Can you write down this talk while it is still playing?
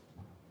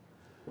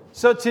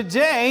So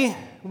today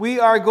we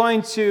are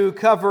going to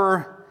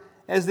cover,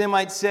 as they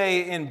might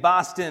say in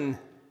Boston,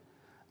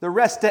 the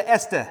Resta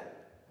Esta.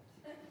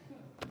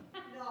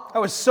 I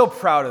was so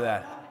proud of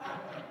that.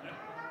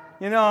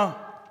 You know,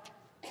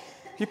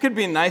 you could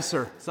be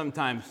nicer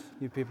sometimes,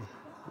 you people.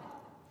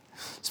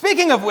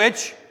 Speaking of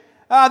which,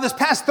 this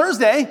past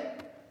Thursday,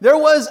 there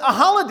was a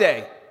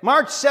holiday,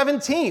 March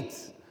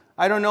 17th.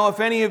 I don't know if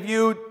any of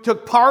you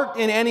took part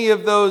in any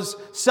of those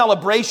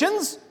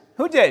celebrations.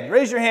 Who did?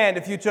 Raise your hand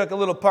if you took a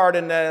little part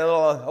in that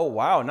little... Oh,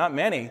 wow, not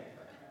many.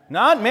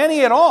 Not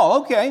many at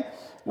all. Okay.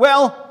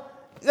 Well,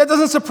 that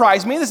doesn't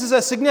surprise me. This is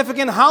a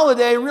significant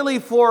holiday really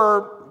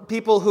for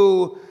people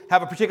who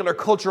have a particular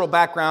cultural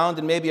background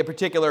and maybe a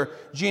particular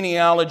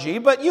genealogy.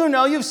 But you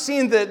know, you've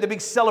seen the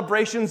big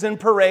celebrations and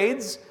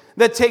parades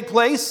that take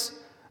place.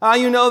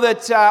 You know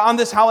that on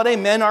this holiday,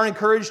 men are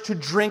encouraged to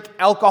drink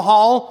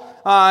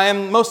alcohol,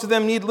 and most of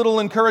them need little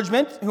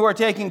encouragement who are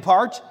taking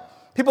part.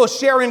 People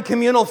share in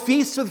communal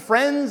feasts with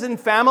friends and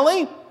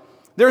family.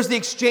 There's the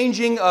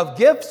exchanging of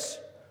gifts.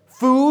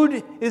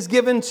 Food is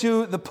given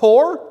to the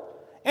poor.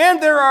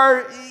 And there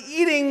are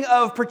eating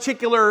of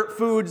particular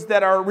foods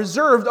that are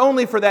reserved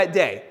only for that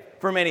day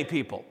for many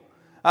people.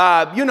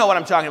 You know what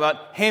I'm talking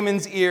about.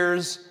 Haman's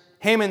ears,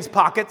 Haman's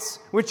pockets,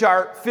 which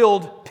are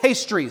filled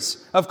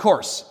pastries, of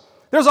course.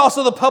 There's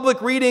also the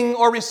public reading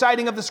or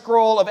reciting of the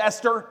scroll of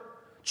Esther.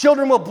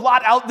 Children will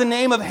blot out the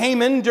name of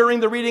Haman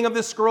during the reading of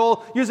this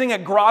scroll using a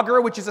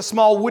grogger, which is a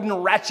small wooden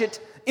ratchet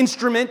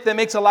instrument that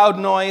makes a loud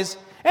noise.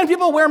 And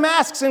people wear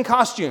masks and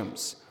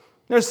costumes.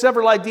 There's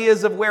several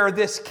ideas of where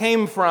this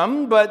came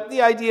from, but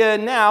the idea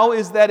now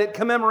is that it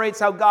commemorates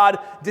how God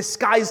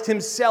disguised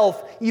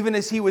himself even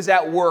as he was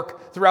at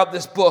work throughout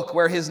this book,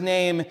 where his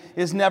name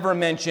is never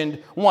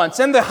mentioned once.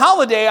 And the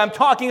holiday I'm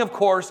talking, of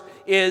course,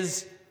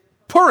 is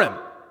Purim.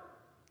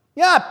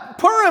 Yeah,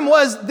 Purim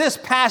was this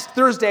past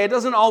Thursday. It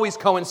doesn't always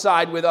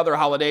coincide with other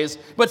holidays,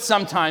 but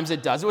sometimes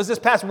it does. It was this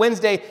past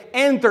Wednesday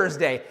and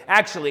Thursday,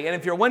 actually. And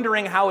if you're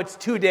wondering how it's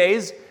 2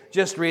 days,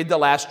 just read the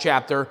last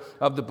chapter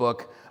of the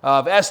book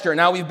of Esther.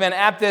 Now, we've been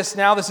at this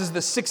now. This is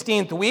the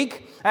 16th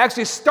week. I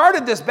actually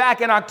started this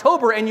back in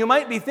October, and you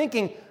might be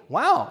thinking,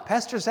 wow,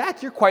 Pastor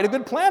Zach, you're quite a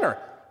good planner.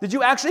 Did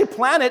you actually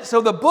plan it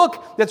so the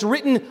book that's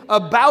written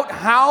about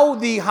how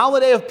the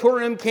holiday of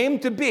Purim came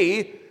to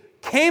be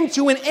came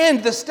to an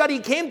end, the study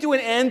came to an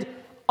end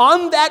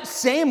on that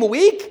same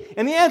week?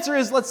 And the answer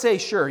is, let's say,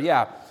 sure,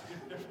 yeah.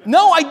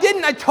 No, I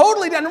didn't. I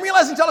totally didn't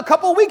realize until a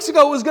couple of weeks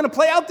ago it was going to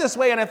play out this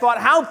way. And I thought,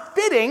 how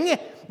fitting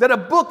that a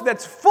book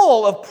that's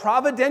full of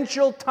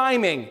providential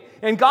timing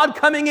and God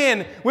coming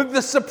in with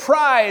the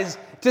surprise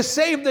to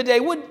save the day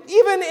would,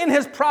 even in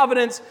his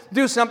providence,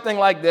 do something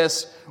like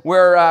this,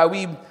 where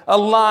we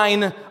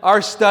align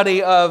our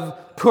study of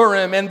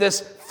Purim and this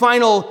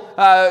final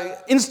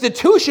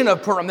institution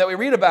of Purim that we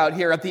read about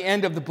here at the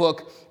end of the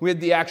book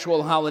with the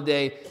actual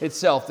holiday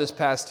itself this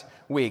past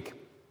week.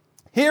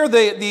 Here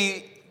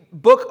the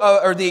book,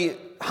 or the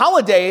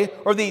holiday,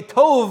 or the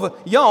Tov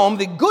Yom,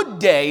 the good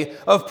day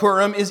of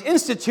Purim, is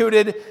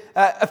instituted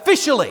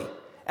officially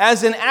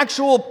as an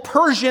actual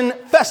Persian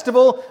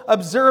festival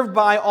observed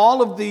by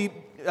all of the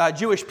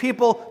Jewish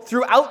people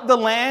throughout the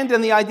land.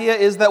 And the idea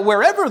is that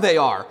wherever they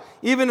are,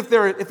 even if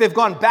they've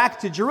gone back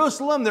to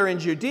Jerusalem, they're in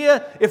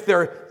Judea, if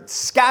they're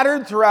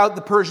scattered throughout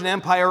the Persian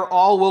Empire,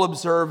 all will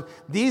observe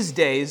these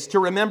days to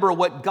remember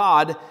what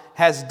God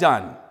has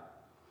done.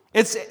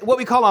 It's what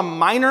we call a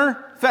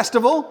minor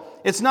festival.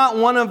 It's not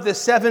one of the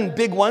 7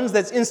 big ones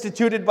that's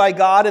instituted by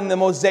God in the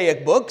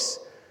Mosaic books,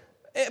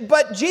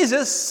 but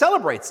Jesus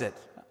celebrates it.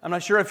 I'm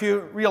not sure if you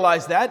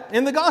realize that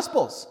in the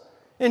Gospels.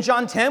 In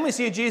John 10, we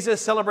see Jesus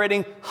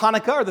celebrating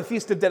Hanukkah, or the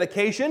Feast of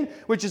Dedication,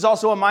 which is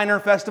also a minor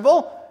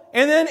festival.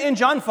 And then in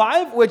John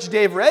 5, which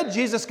Dave read,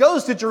 Jesus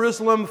goes to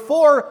Jerusalem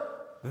for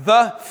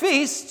the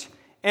feast.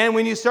 And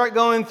when you start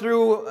going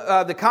through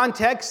the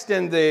context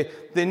and the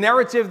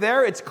narrative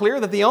there, it's clear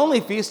that the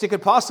only feast it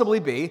could possibly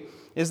be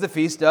is the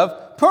Feast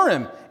of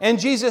Purim. And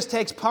Jesus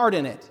takes part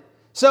in it.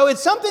 So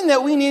it's something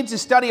that we need to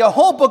study. A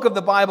whole book of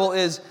the Bible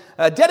is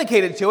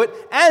dedicated to it.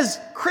 As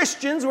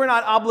Christians, we're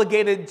not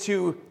obligated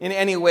to in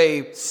any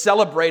way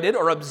celebrate it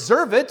or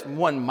observe it.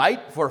 One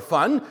might for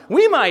fun.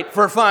 We might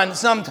for fun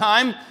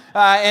sometime,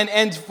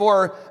 and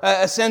for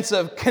a sense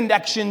of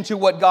connection to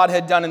what God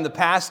had done in the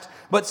past.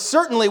 But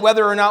certainly,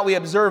 whether or not we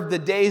observe the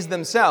days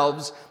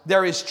themselves,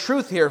 there is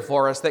truth here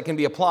for us that can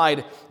be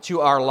applied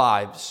to our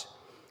lives.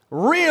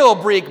 Real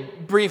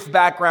brief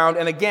background,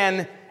 and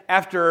again,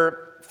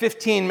 after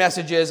 15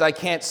 messages, I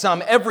can't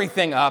sum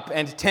everything up,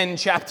 and 10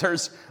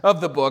 chapters of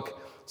the book.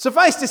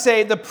 Suffice to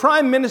say, the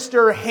Prime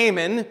Minister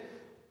Haman,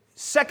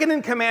 second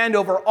in command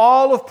over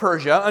all of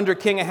Persia under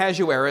King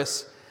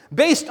Ahasuerus,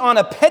 based on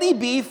a petty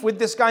beef with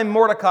this guy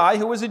Mordecai,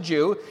 who was a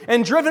Jew,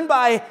 and driven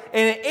by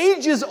an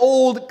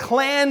ages-old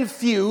clan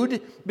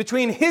feud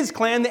between his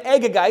clan, the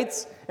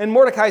Agagites, and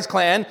Mordecai's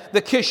clan,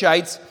 the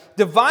Kishites,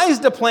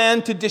 devised a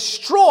plan to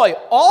destroy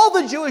all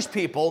the Jewish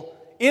people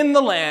in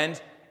the land,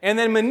 and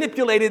then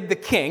manipulated the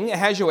king,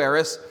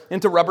 Ahasuerus,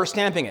 into rubber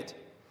stamping it.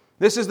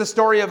 This is the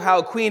story of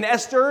how Queen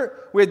Esther,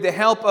 with the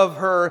help of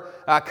her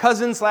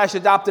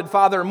cousin/adopted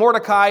father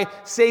Mordecai,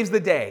 saves the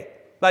day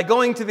by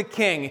going to the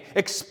king,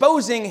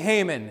 exposing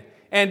Haman,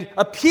 and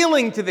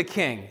appealing to the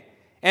king,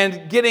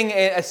 and getting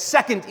a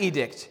second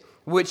edict,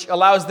 which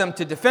allows them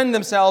to defend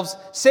themselves,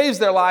 saves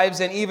their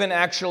lives, and even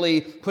actually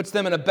puts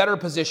them in a better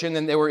position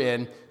than they were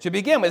in to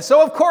begin with.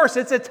 So, of course,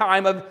 it's a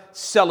time of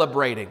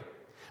celebrating.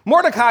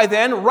 Mordecai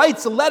then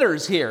writes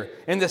letters here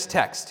in this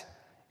text.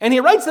 And he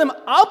writes them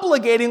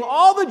obligating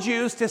all the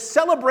Jews to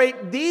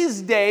celebrate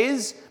these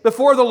days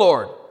before the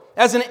Lord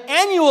as an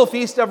annual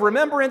feast of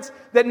remembrance,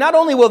 that not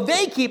only will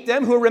they keep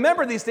them who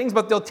remember these things,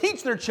 but they'll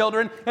teach their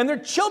children, and their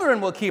children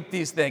will keep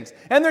these things,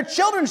 and their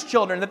children's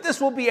children, that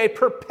this will be a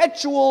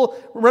perpetual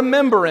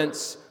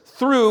remembrance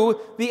through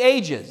the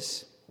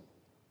ages.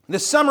 The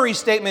summary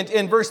statement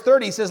in verse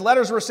 30 says,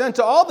 letters were sent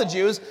to all the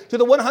Jews to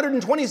the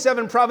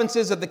 127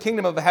 provinces of the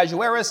kingdom of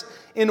Ahasuerus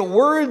in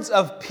words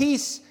of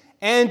peace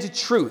and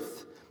truth,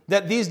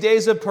 that these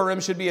days of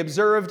Purim should be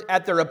observed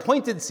at their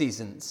appointed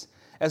seasons,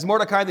 as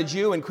Mordecai the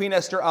Jew and Queen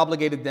Esther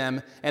obligated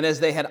them, and as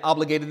they had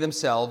obligated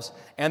themselves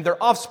and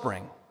their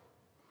offspring.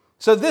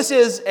 So this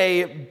is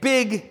a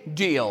big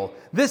deal.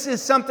 This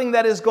is something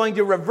that is going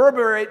to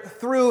reverberate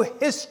through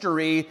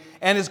history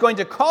and is going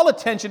to call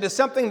attention to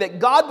something that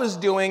God was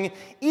doing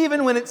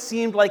even when it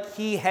seemed like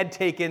he had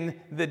taken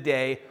the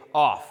day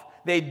off.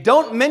 They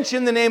don't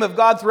mention the name of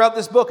God throughout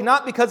this book,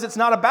 not because it's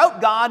not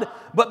about God,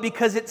 but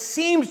because it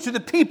seemed to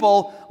the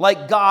people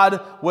like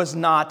God was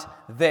not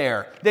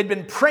there. They'd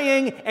been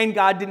praying and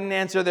God didn't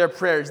answer their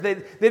prayers.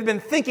 They'd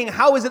been thinking,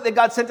 how is it that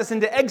God sent us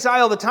into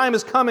exile? The time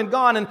has come and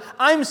gone and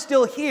I'm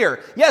still here.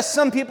 Yes,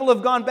 some people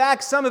have gone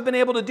back. Some have been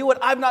able to do it.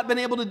 I've not been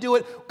able to do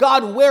it.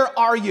 God, where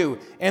are you?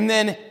 And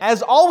then,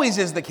 as always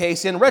is the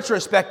case, in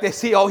retrospect, they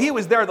see, oh, he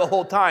was there the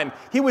whole time.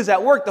 He was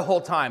at work the whole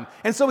time.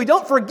 And so we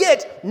don't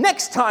forget,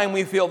 next time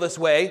we feel this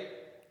way,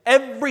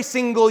 every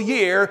single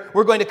year,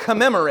 we're going to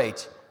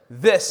commemorate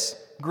this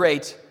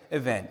great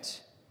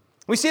event.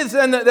 We see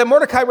then that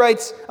Mordecai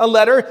writes a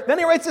letter, then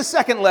he writes a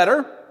second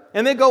letter,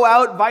 and they go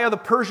out via the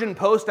Persian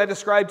post. I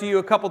described to you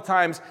a couple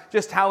times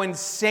just how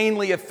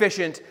insanely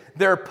efficient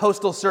their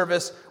postal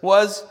service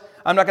was.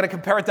 I'm not going to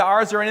compare it to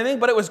ours or anything,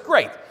 but it was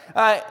great.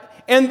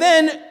 And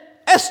then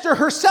Esther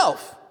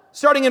herself,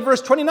 starting in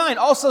verse 29,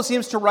 also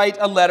seems to write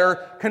a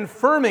letter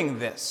confirming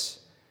this.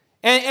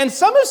 And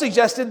some have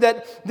suggested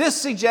that this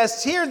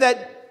suggests here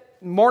that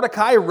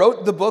Mordecai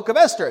wrote the book of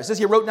Esther. It says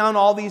he wrote down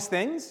all these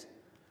things.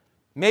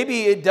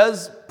 Maybe it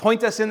does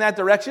point us in that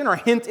direction or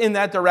hint in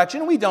that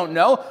direction. We don't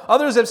know.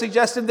 Others have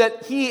suggested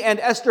that he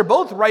and Esther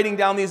both writing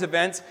down these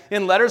events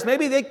in letters.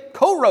 Maybe they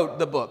co-wrote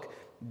the book.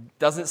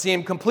 Doesn't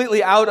seem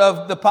completely out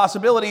of the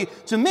possibility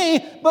to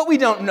me, but we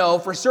don't know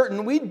for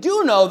certain. We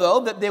do know,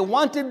 though, that they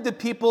wanted the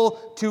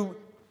people to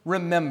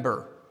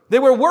remember. They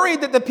were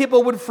worried that the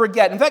people would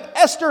forget. In fact,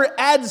 Esther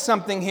adds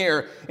something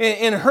here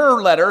in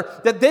her letter,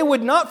 that they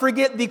would not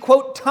forget the,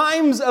 quote,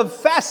 times of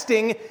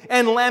fasting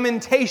and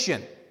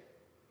lamentation.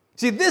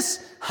 See,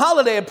 this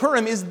holiday of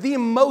Purim is the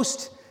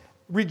most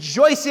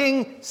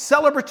rejoicing,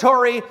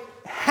 celebratory,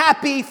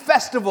 happy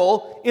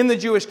festival in the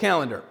Jewish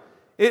calendar.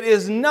 It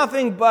is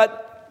nothing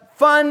but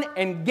fun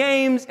and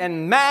games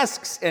and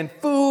masks and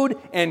food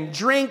and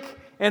drink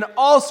and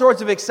all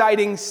sorts of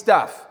exciting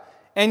stuff.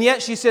 And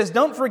yet she says,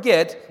 don't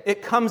forget,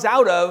 it comes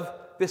out of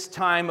this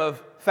time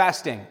of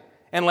fasting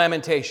and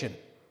lamentation.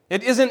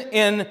 It isn't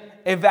in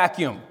a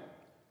vacuum.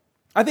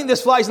 I think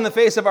this flies in the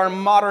face of our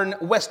modern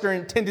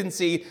Western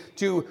tendency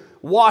to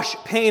wash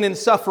pain and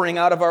suffering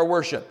out of our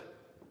worship.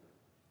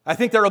 I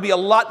think there will be a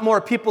lot more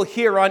people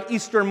here on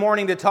Easter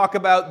morning to talk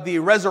about the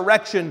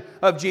resurrection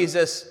of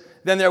Jesus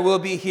than there will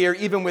be here,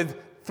 even with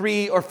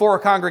 3 or 4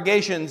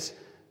 congregations,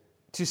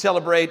 to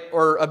celebrate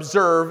or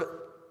observe,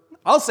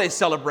 I'll say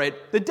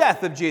celebrate, the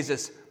death of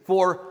Jesus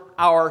for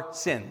our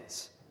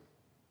sins.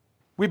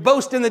 We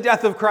boast in the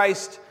death of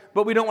Christ,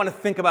 but we don't want to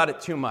think about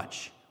it too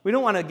much. We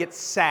don't want to get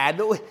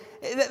sad.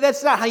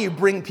 That's not how you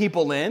bring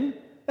people in.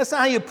 That's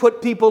not how you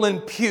put people in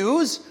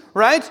pews,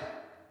 right?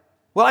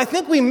 Well, I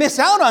think we miss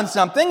out on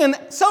something, and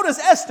so does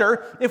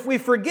Esther, if we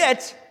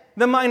forget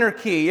the minor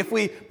key, if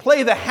we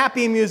play the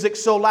happy music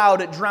so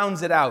loud it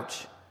drowns it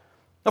out.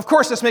 Of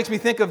course, this makes me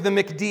think of the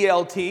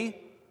McDLT,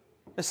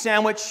 a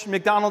sandwich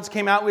McDonald's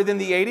came out with in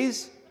the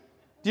 80s.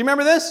 Do you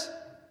remember this?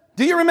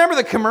 Do you remember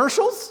the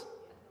commercials?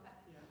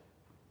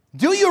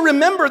 Do you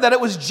remember that it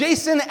was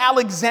Jason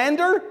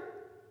Alexander,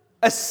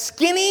 a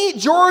skinny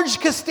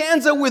George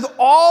Costanza with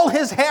all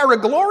his hair, a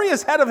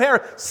glorious head of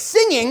hair,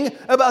 singing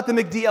about the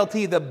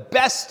McDLT, the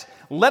best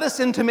lettuce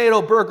and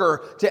tomato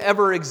burger to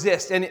ever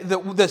exist? And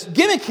the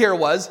gimmick here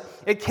was,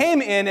 it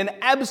came in an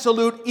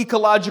absolute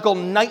ecological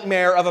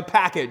nightmare of a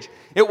package.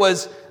 It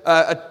was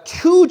a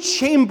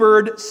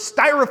 2-chambered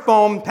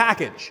styrofoam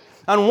package.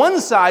 On one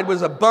side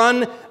was a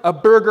bun, a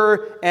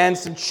burger, and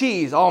some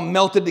cheese, all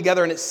melted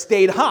together, and it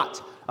stayed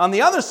hot. On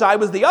the other side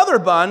was the other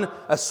bun,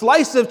 a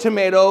slice of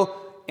tomato,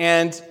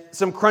 and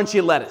some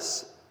crunchy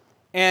lettuce.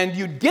 And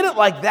you'd get it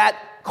like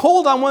that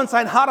cold on one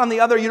side, hot on the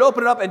other. You'd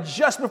open it up, and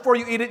just before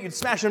you eat it, you'd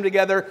smash them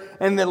together,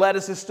 and the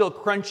lettuce is still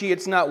crunchy.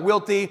 It's not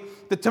wilty.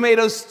 The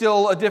tomato's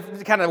still a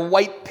different kind of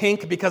white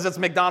pink because it's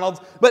McDonald's.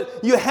 But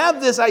you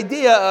have this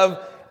idea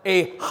of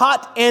a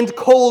hot and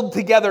cold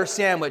together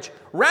sandwich,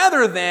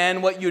 rather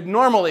than what you'd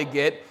normally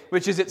get,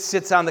 which is it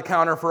sits on the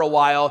counter for a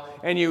while,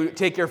 and you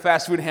take your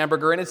fast food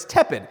hamburger, and it's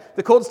tepid.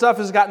 The cold stuff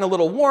has gotten a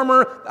little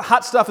warmer, the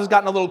hot stuff has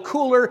gotten a little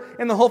cooler,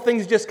 and the whole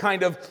thing's just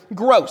kind of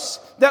gross.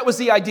 That was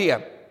the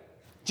idea.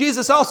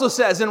 Jesus also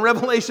says in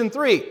Revelation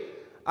 3,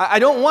 I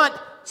don't want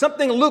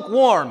something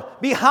lukewarm.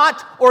 Be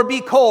hot or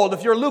be cold.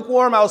 If you're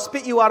lukewarm, I'll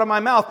spit you out of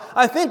my mouth.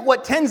 I think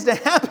what tends to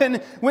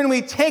happen when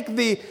we take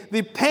the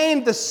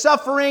pain, the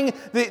suffering,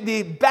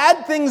 the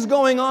bad things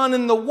going on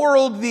in the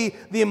world,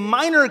 the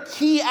minor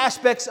key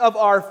aspects of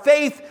our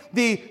faith,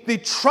 the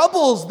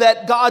troubles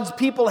that God's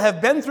people have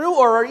been through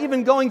or are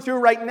even going through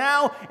right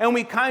now, and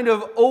we kind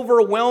of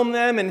overwhelm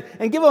them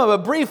and give them a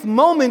brief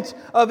moment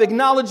of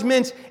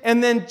acknowledgement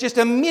and then just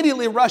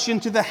immediately rush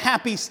into the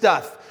happy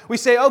stuff. We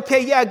say,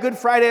 okay, yeah, Good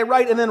Friday,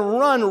 right, and then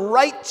run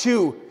right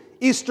to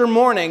Easter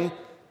morning,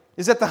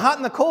 is that the hot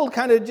and the cold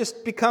kind of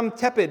just become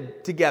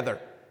tepid together,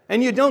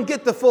 and you don't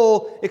get the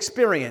full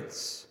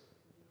experience.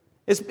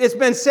 It's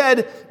been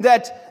said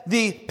that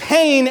the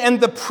pain and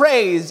the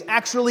praise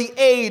actually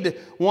aid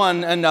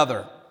one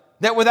another,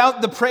 that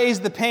without the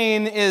praise, the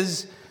pain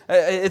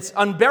it's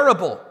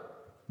unbearable.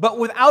 But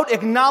without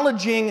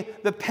acknowledging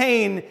the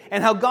pain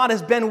and how God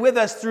has been with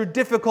us through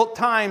difficult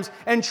times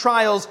and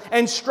trials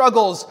and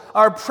struggles,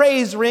 our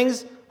praise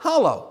rings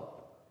hollow.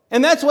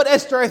 And that's what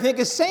Esther, I think,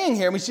 is saying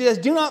here. She says,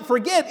 do not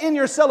forget in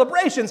your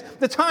celebrations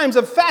the times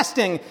of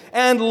fasting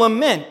and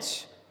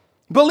lament.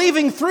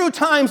 Believing through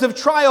times of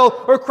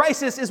trial or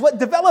crisis is what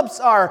develops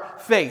our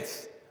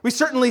faith. We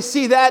certainly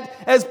see that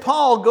as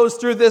Paul goes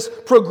through this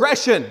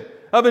progression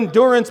of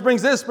endurance,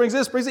 brings this.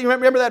 You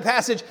remember that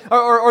passage?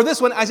 Or this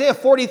one, Isaiah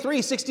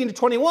 43, 16 to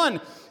 21.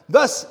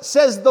 Thus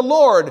says the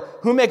Lord,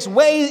 who makes a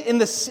way in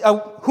the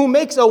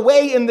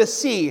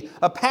sea,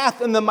 a path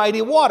in the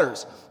mighty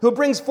waters, who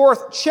brings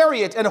forth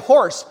chariot and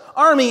horse,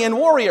 army and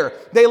warrior.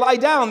 They lie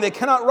down, they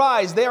cannot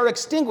rise, they are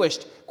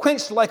extinguished,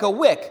 quenched like a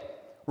wick.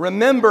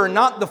 Remember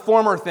not the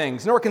former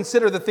things, nor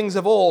consider the things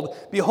of old.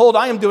 Behold,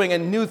 I am doing a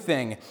new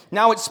thing.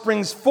 Now it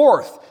springs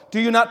forth. Do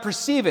you not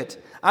perceive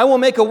it? I will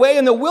make a way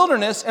in the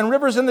wilderness and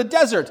rivers in the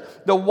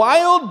desert. The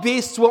wild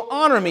beasts will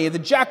honor me, the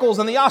jackals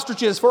and the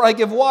ostriches, for I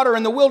give water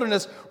in the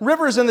wilderness,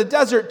 rivers in the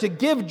desert, to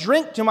give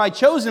drink to my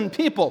chosen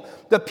people,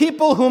 the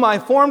people whom I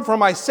formed for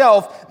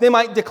myself, they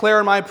might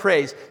declare my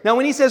praise. Now,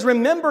 when he says,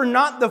 remember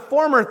not the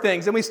former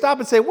things, and we stop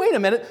and say, wait a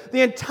minute,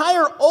 the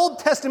entire Old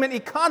Testament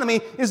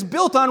economy is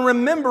built on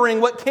remembering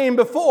what came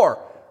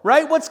before,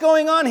 right? What's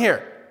going on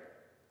here?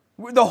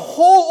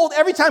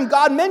 Every time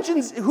God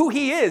mentions who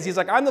he is, he's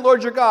like, I'm the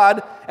Lord your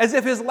God, as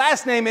if his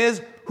last name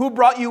is, who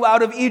brought you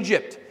out of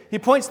Egypt. He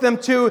points them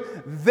to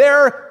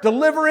their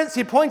deliverance.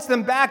 He points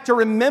them back to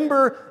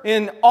remember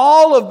in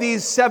all of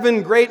these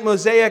 7 great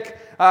Mosaic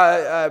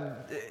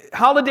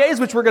holidays,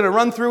 which we're going to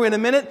run through in a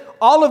minute.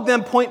 All of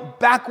them point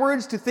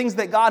backwards to things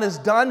that God has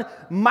done,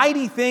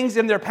 mighty things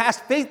in their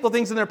past, faithful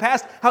things in their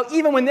past, how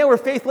even when they were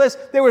faithless,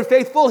 they were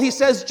faithful. He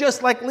says,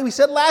 just like we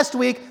said last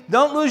week,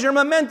 don't lose your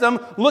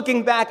momentum,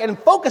 looking back and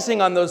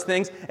focusing on those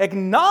things,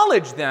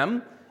 acknowledge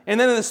them, and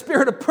then in the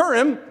spirit of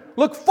Purim,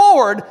 look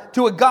forward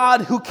to a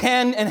God who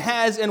can and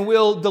has and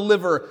will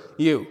deliver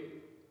you.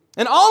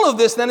 And all of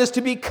this then is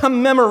to be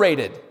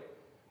commemorated.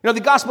 You know, the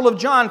Gospel of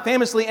John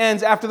famously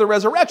ends after the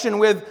resurrection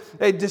with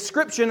a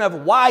description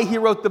of why he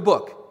wrote the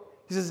book.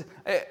 He says,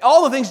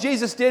 all the things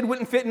Jesus did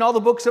wouldn't fit in all the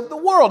books of the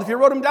world. If you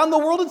wrote them down, the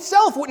world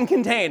itself wouldn't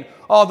contain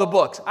all the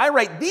books. I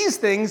write these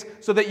things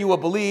so that you will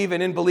believe,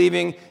 and in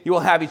believing, you will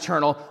have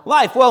eternal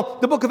life. Well,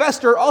 the book of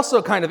Esther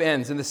also kind of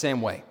ends in the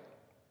same way.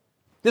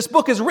 This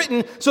book is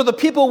written so the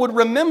people would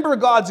remember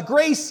God's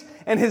grace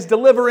and his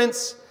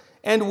deliverance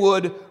and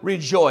would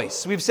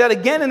rejoice. We've said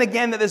again and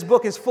again that this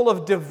book is full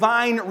of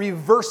divine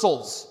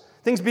reversals.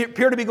 Things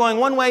appear to be going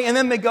one way, and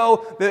then they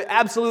go the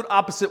absolute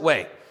opposite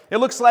way. It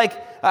looks like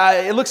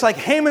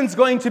Haman's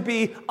going to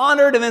be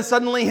honored, and then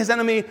suddenly his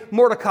enemy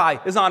Mordecai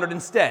is honored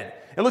instead.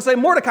 It looks like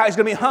Mordecai is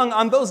going to be hung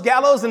on those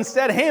gallows,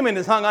 instead Haman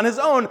is hung on his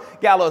own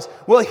gallows.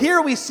 Well,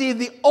 here we see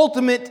the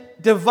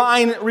ultimate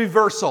divine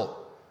reversal,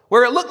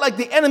 where it looked like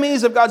the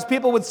enemies of God's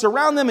people would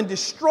surround them and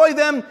destroy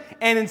them,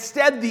 and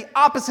instead the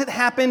opposite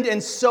happened,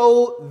 and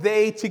so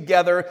they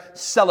together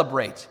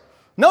celebrate.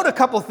 Note a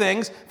couple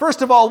things.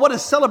 First of all, what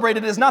is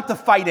celebrated is not the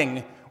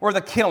fighting or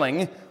the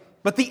killing,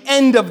 but the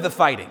end of the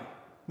fighting,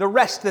 the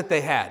rest that they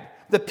had,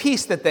 the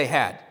peace that they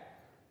had.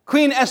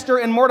 Queen Esther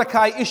and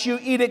Mordecai issue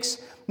edicts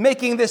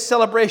making this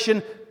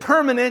celebration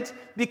permanent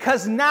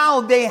because now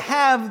they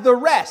have the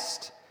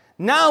rest.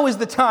 Now is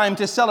the time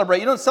to celebrate.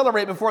 You don't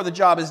celebrate before the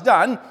job is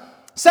done.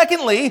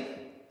 Secondly,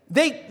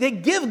 they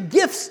give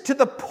gifts to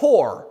the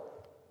poor.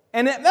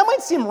 And that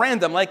might seem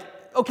random, like,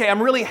 okay,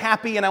 I'm really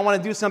happy and I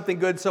want to do something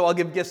good, so I'll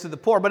give gifts to the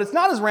poor. But it's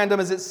not as random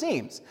as it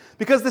seems,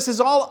 because this is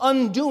all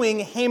undoing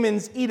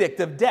Haman's edict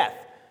of death.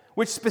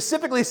 which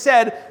specifically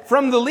said,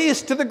 from the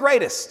least to the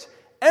greatest,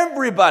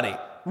 everybody,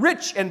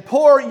 rich and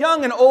poor,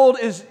 young and old,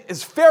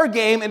 is fair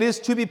game and is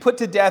to be put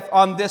to death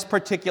on this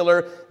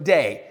particular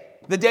day.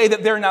 The day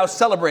that they're now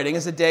celebrating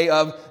is a day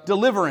of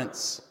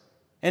deliverance.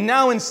 And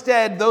now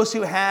instead, those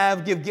who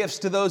have give gifts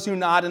to those who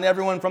not, and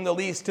everyone from the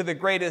least to the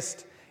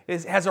greatest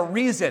has a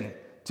reason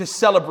to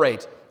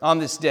celebrate on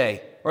this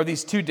day, or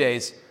these 2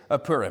 days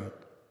of Purim.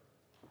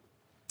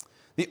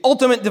 The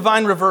ultimate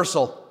divine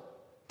reversal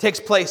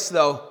takes place,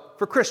 though,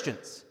 for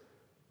Christians.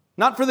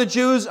 Not for the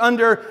Jews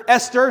under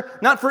Esther,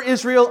 not for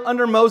Israel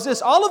under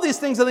Moses. All of these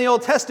things in the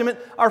Old Testament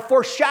are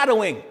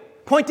foreshadowing,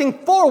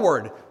 pointing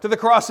forward to the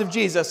cross of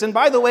Jesus. And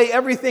by the way,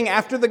 everything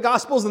after the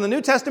Gospels in the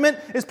New Testament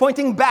is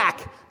pointing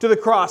back to the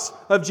cross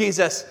of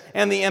Jesus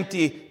and the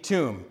empty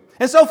tomb.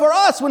 And so for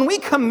us, when we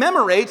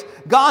commemorate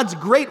God's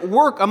great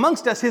work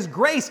amongst us, His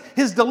grace,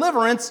 His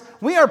deliverance,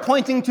 we are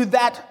pointing to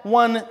that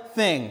one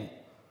thing.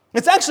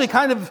 It's actually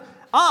kind of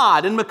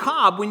odd and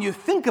macabre when you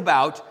think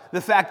about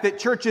the fact that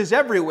churches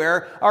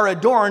everywhere are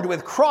adorned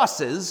with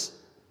crosses,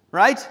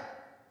 right?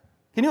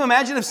 Can you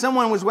imagine if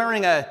someone was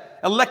wearing an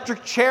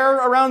electric chair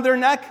around their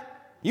neck?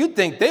 You'd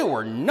think they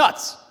were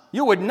nuts.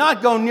 You would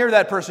not go near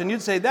that person.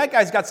 You'd say, that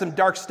guy's got some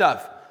dark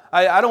stuff.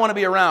 I don't want to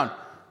be around.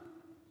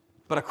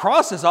 But a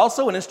cross is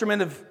also an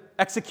instrument of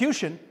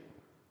execution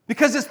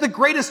because it's the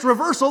greatest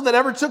reversal that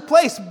ever took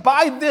place.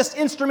 By this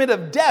instrument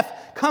of death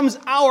comes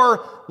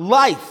our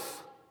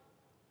life.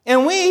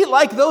 And we,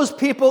 like those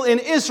people in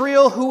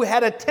Israel who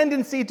had a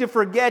tendency to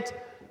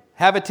forget,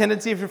 have a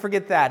tendency to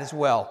forget that as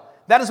well.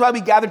 That is why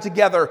we gather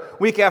together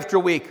week after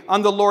week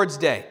on the Lord's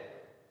Day.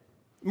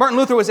 Martin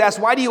Luther was asked,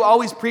 why do you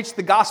always preach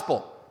the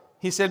gospel?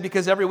 He said,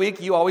 because every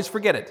week you always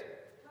forget it.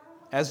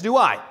 As do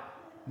I.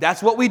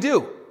 That's what we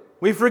do.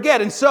 We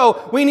forget, and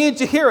so we need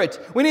to hear it.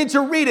 We need to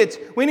read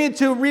it. We need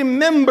to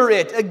remember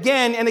it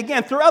again and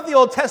again. Throughout the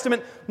Old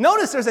Testament,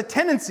 notice there's a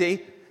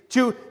tendency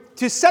to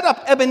set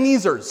up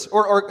Ebenezers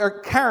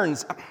or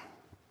cairns.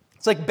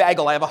 It's like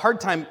bagel. I have a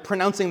hard time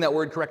pronouncing that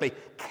word correctly.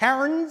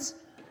 Cairns?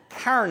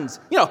 Cairns.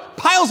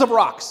 Piles of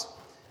rocks.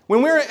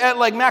 When we're at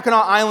like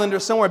Mackinac Island or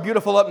somewhere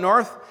beautiful up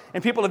north,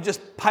 and people have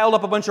just piled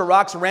up a bunch of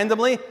rocks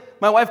randomly,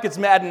 my wife gets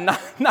mad and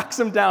knocks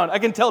them down. I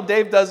can tell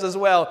Dave does as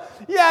well.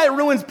 Yeah, it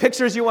ruins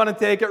pictures you want to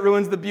take. It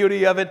ruins the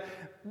beauty of it.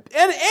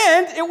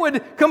 And it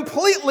would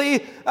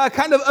completely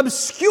kind of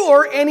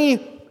obscure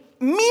any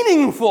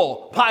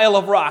meaningful pile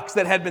of rocks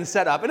that had been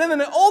set up. And then in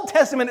the Old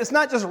Testament, it's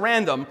not just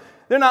random.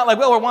 They're not like,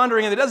 well, we're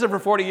wandering in the desert for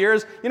 40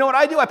 years. You know what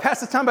I do? I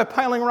pass the time by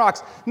piling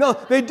rocks. No,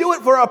 they do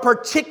it for a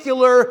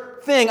particular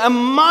thing, a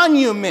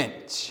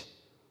monument.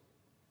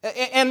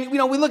 And, we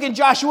look at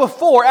Joshua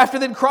 4, after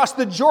they'd crossed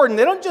the Jordan.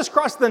 They don't just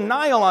cross the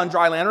Nile on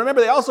dry land.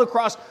 Remember, they also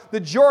cross the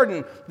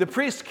Jordan. The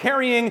priests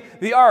carrying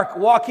the ark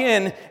walk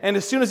in, and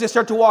as soon as they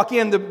start to walk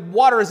in, the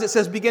waters, it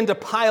says, begin to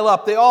pile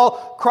up. They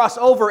all cross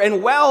over,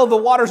 and while the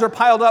waters are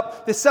piled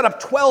up, they set up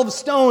 12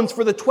 stones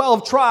for the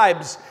 12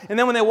 tribes. And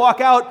then when they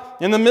walk out,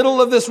 in the middle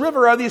of this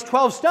river are these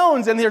 12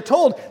 stones, and they're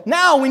told,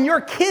 now when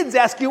your kids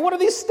ask you, what are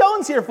these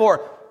stones here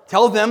for?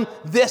 Tell them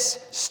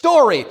this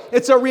story.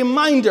 It's a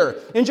reminder.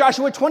 In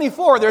Joshua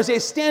 24, there's a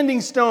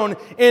standing stone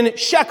in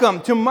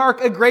Shechem to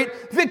mark a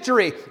great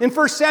victory. In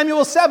 1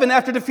 Samuel 7,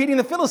 after defeating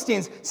the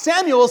Philistines,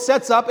 Samuel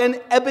sets up an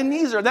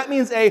Ebenezer. That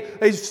means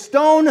a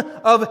stone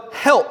of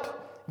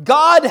help.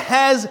 God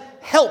has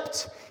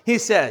helped, he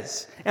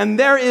says. And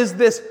there is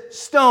this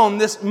stone,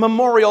 this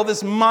memorial,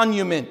 this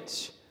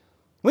monument.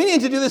 We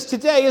need to do this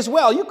today as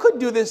well. You could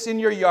do this in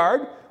your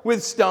yard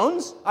with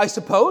stones, I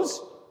suppose.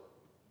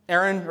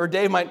 Aaron or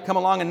Dave might come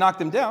along and knock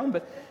them down,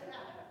 but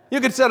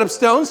you could set up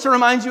stones to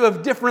remind you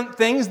of different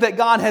things that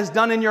God has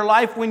done in your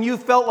life when you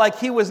felt like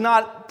He was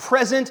not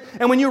present.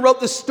 And when you wrote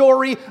the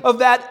story of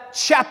that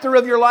chapter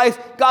of your life,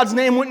 God's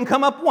name wouldn't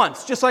come up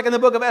once, just like in the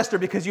book of Esther,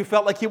 because you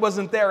felt like He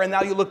wasn't there. And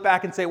now you look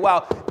back and say,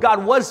 wow,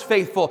 God was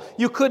faithful.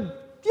 You could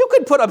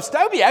put up,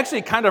 that would be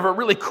actually kind of a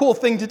really cool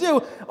thing to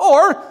do.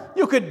 Or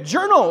you could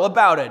journal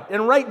about it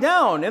and write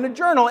down in a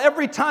journal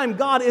every time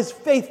God is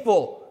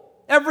faithful.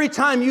 Every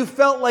time you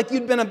felt like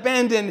you'd been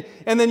abandoned,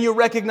 and then you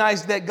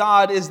recognized that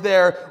God is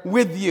there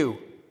with you,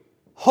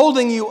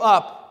 holding you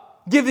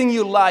up, giving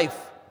you life,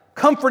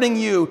 comforting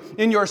you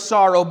in your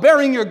sorrow,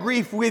 bearing your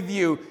grief with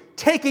you,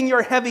 taking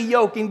your heavy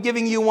yoke and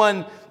giving you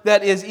one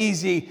that is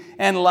easy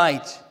and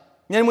light.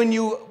 And when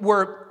you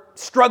were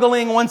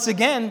struggling once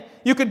again,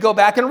 you could go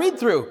back and read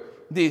through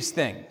these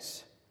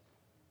things.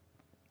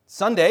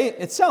 Sunday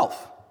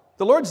itself,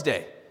 the Lord's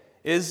Day,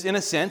 is in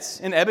a sense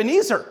an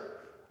Ebenezer,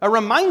 a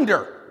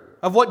reminder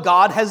of what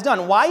God has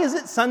done. Why is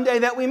it Sunday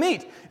that we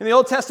meet? In the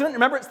Old Testament,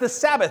 remember, it's the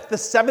Sabbath, the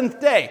seventh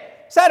day,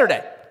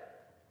 Saturday.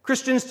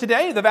 Christians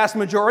today, the vast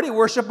majority,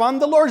 worship on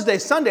the Lord's Day,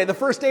 Sunday, the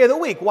first day of the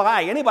week.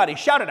 Why? Anybody?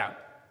 Shout it out.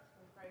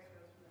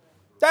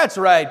 That's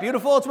right.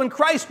 Beautiful. It's when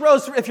Christ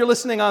rose. If you're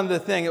listening on the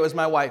thing, it was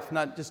my wife,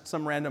 not just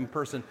some random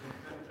person.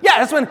 Yeah,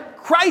 that's when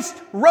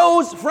Christ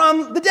rose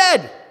from the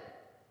dead.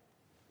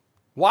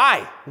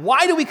 Why?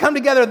 Why do we come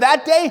together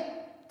that day?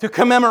 To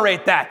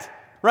commemorate that,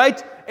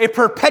 right? A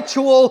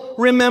perpetual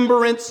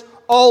remembrance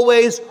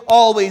always,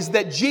 always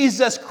that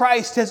Jesus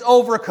Christ has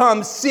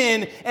overcome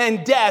sin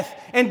and death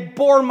and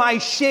bore my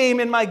shame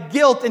and my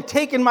guilt and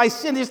taken my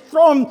sin. He's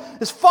thrown them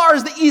as far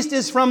as the east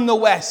is from the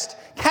west,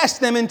 cast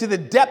them into the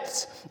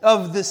depths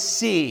of the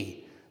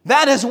sea.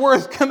 That is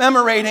worth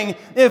commemorating,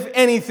 if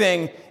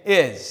anything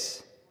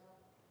is.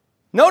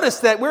 Notice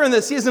that we're in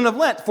the season of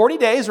Lent, 40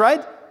 days,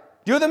 right?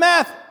 Do the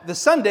math. The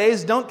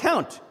Sundays don't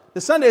count.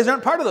 The Sundays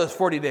aren't part of those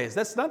 40 days.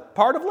 That's not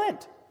part of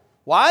Lent.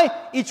 Why?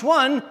 Each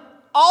one,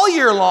 all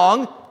year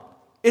long,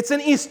 it's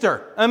an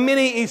Easter, a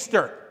mini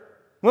Easter.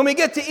 When we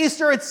get to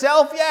Easter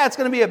itself, yeah, it's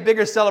going to be a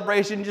bigger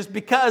celebration just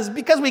because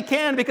we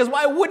can, because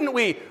why wouldn't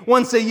we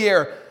once a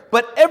year?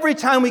 But every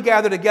time we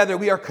gather together,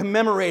 we are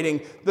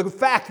commemorating the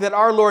fact that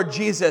our Lord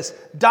Jesus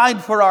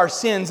died for our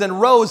sins and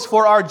rose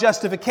for our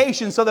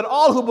justification so that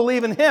all who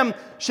believe in him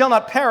shall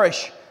not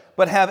perish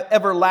but have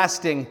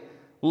everlasting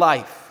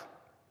life.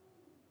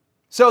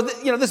 So,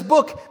 this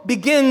book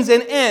begins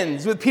and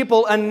ends with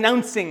people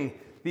announcing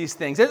these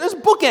things. There's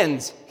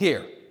bookends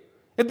here.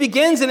 It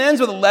begins and ends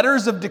with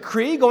letters of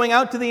decree going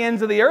out to the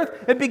ends of the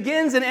earth. It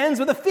begins and ends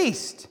with a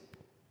feast,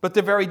 but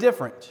they're very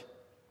different.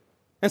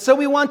 And so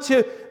we want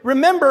to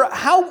remember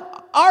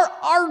how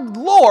our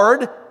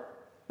Lord,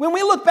 when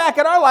we look back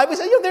at our life, we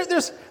say,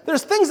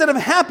 there's things that have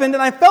happened,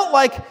 and I felt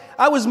like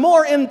I was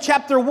more in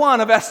chapter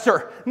 1 of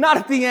Esther, not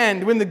at the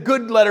end when the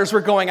good letters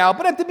were going out,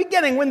 but at the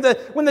beginning when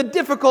the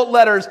difficult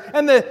letters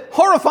and the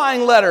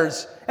horrifying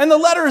letters and the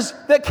letters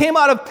that came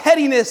out of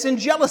pettiness and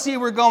jealousy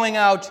were going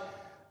out.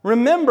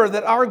 Remember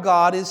that our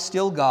God is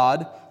still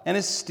God and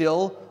is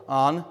still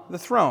on the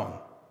throne.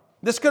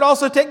 This could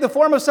also take the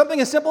form of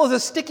something as simple as a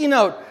sticky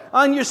note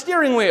on your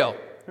steering wheel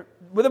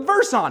with a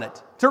verse on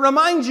it to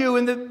remind you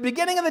in the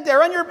beginning of the day,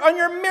 or on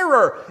your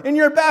mirror in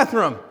your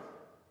bathroom,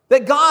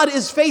 that God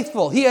is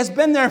faithful. He has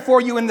been there for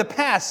you in the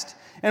past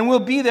and will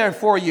be there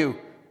for you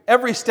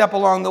every step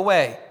along the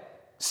way.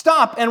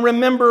 Stop and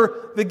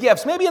remember the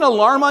gifts. Maybe an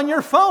alarm on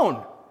your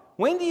phone.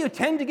 When do you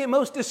tend to get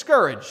most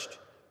discouraged?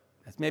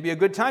 That's maybe a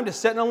good time to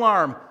set an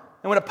alarm.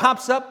 And when it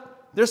pops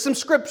up, there's some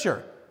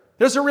scripture.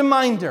 There's a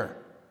reminder.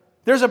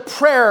 There's a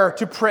prayer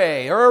to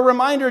pray, or a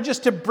reminder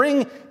just to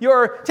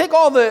take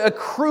all the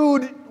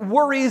accrued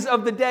worries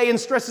of the day and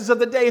stresses of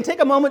the day and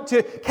take a moment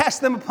to cast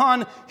them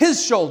upon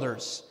his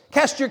shoulders.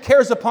 Cast your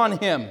cares upon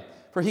him,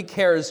 for he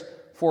cares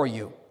for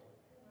you.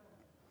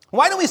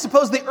 Why do we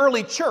suppose the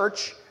early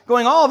church,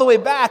 going all the way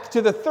back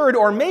to the 3rd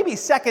or maybe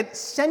 2nd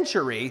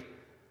century,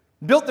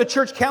 built the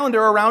church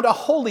calendar around a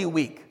Holy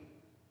Week?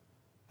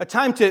 A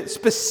time to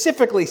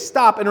specifically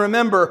stop and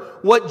remember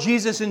what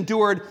Jesus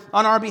endured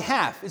on our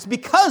behalf. It's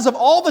because of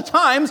all the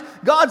times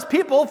God's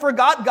people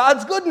forgot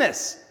God's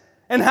goodness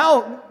and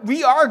how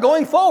we are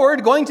going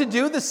forward going to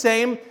do the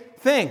same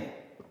thing.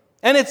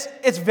 And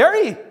it's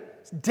very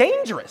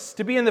dangerous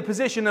to be in the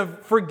position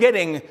of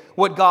forgetting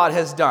what God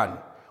has done.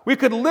 We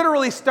could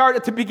literally start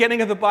at the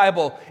beginning of the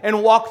Bible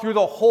and walk through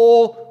the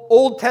whole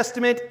Old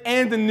Testament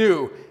and the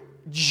New,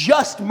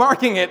 just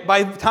marking it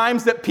by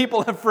times that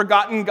people have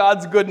forgotten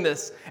God's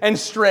goodness and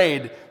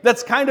strayed.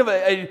 That's kind of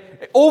an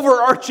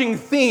overarching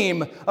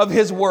theme of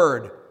his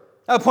word.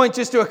 I'll point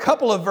just to a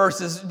couple of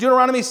verses.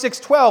 Deuteronomy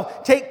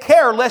 6:12, take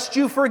care lest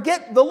you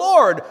forget the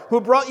Lord who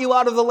brought you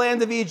out of the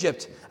land of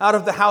Egypt, out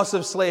of the house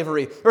of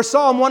slavery. Or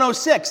Psalm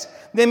 106,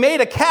 they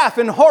made a calf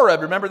in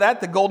Horeb, remember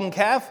that, the golden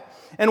calf?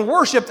 And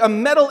worshipped a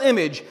metal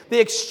image. They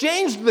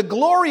exchanged the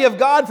glory of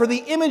God for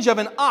the image of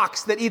an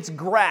ox that eats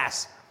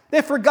grass.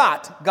 They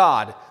forgot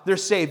God, their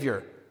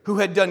Savior, who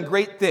had done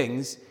great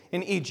things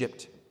in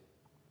Egypt.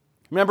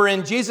 Remember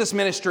in Jesus'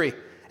 ministry,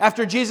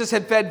 after Jesus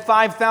had fed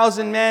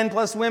 5,000 men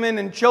plus women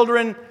and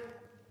children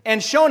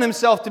and shown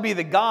himself to be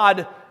the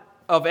God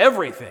of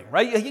everything,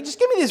 right? You just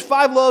give me these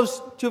 5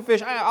 loaves, 2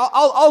 fish,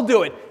 I'll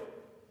do it.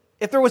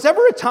 If there was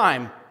ever a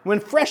time when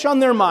fresh on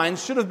their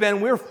minds should have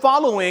been we're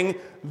following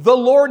the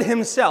Lord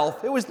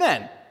himself, it was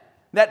then.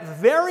 That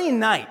very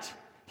night,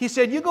 he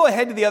said, you go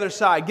ahead to the other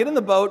side, get in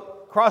the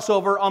boat, cross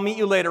over, I'll meet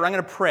you later, I'm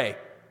going to pray.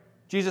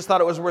 Jesus thought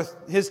it was worth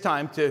his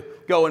time to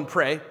go and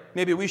pray.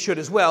 Maybe we should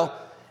as well.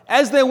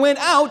 As they went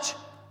out,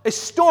 a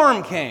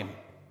storm came.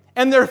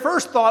 And their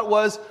first thought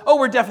was,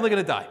 we're definitely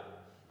going to die.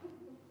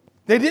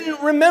 They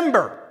didn't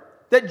remember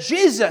that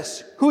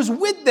Jesus, who's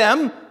with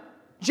them,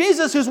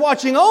 Jesus who's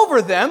watching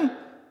over them,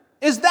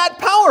 is that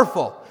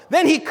powerful.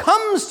 Then he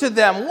comes to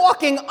them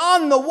walking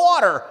on the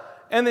water.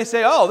 And they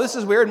say, this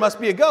is weird,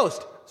 must be a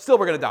ghost. Still,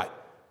 we're going to die.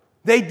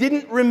 They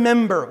didn't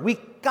remember. We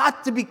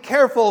got to be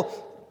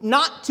careful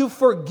not to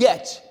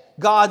forget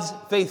God's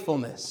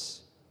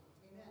faithfulness.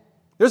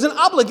 There's an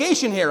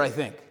obligation here, I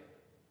think.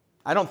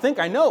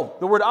 I know.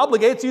 The word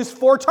obligate's used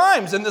 4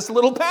 times in this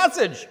little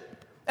passage.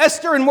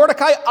 Esther and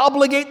Mordecai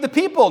obligate the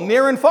people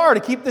near and far to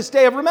keep this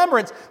day of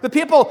remembrance. The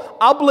people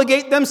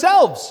obligate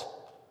themselves.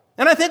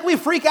 And I think we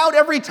freak out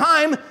every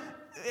time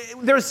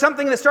there's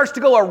something that starts to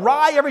go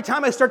awry, every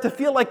time I start to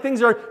feel like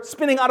things are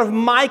spinning out of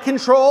my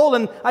control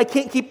and I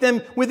can't keep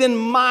them within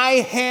my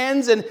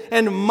hands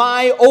and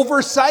my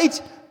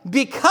oversight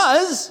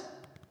because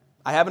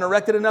I haven't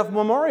erected enough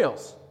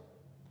memorials,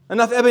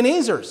 enough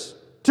Ebenezers,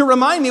 to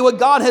remind me what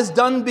God has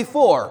done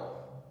before.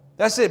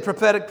 That's a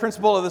prophetic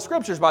principle of the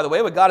Scriptures, by the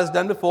way. What God has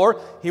done before,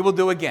 He will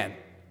do again.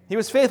 He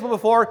was faithful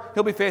before,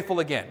 He'll be faithful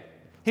again.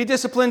 He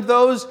disciplined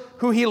those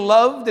who He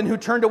loved and who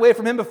turned away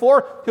from Him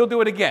before, He'll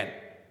do it again.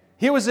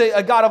 He was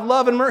a God of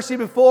love and mercy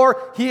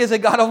before, He is a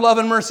God of love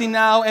and mercy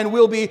now and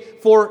will be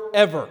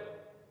forever.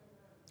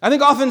 I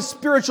think often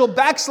spiritual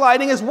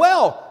backsliding as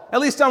well, at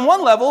least on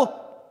one level,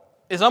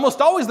 is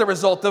almost always the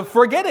result of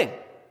forgetting.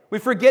 We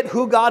forget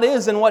who God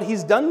is and what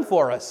He's done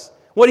for us,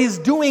 what He's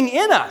doing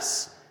in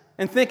us,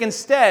 and think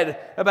instead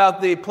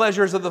about the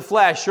pleasures of the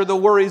flesh or the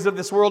worries of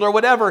this world or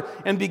whatever,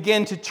 and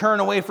begin to turn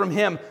away from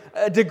Him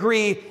a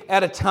degree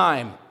at a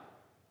time.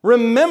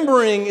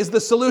 Remembering is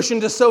the solution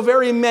to so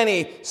very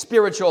many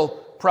spiritual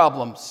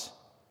problems.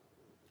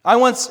 I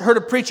once heard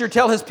a preacher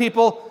tell his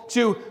people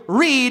to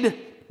read,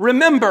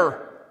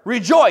 remember,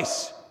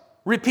 rejoice,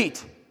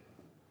 repeat.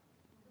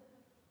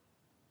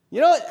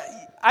 You know,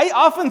 I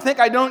often think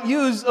I don't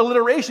use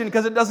alliteration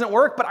because it doesn't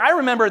work, but I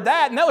remembered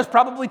that, and that was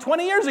probably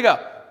 20 years ago.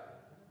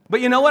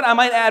 But you know what? I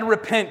might add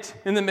repent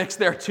in the mix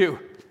there too.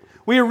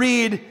 We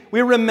read,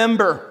 we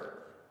remember,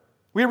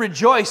 we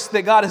rejoice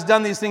that God has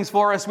done these things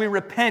for us. We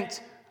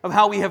repent of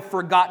how we have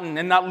forgotten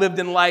and not lived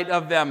in light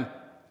of them.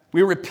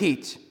 We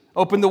repeat.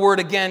 Open the Word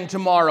again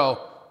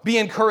tomorrow. Be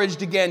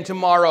encouraged again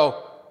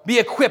tomorrow. Be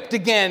equipped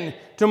again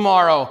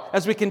tomorrow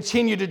as we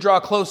continue to draw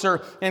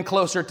closer and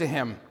closer to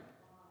Him.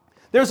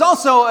 There's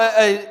also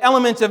an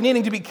element of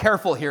needing to be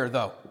careful here,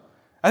 though.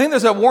 I think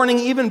there's a warning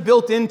even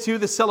built into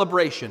the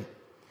celebration.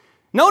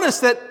 Notice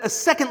that a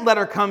second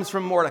letter comes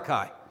from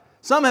Mordecai.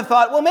 Some have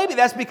thought, well, maybe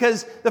that's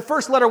because the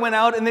first letter went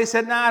out and they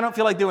said, nah, I don't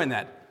feel like doing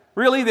that.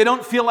 Really? They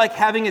don't feel like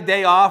having a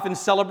day off and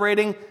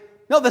celebrating?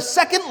 No, the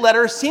second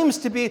letter seems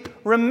to be,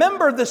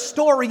 remember the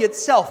story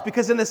itself,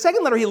 because in the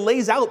second letter he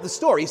lays out the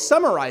story, he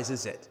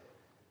summarizes it.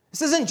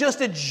 This isn't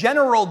just a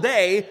general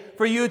day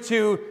for you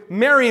to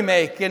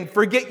merry-make and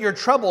forget your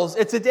troubles.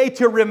 It's a day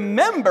to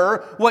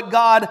remember what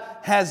God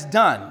has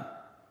done.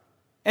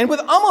 And with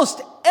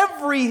almost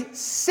every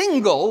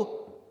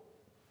single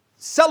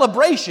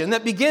celebration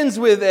that begins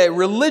with a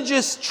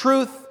religious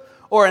truth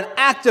or an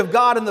act of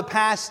God in the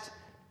past,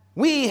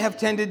 we have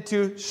tended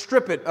to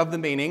strip it of the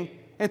meaning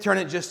and turn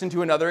it just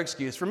into another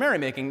excuse for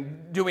merrymaking.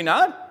 Do we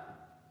not?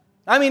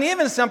 I mean,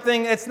 even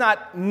something that's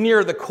not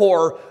near the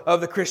core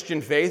of the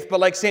Christian faith, but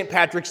like St.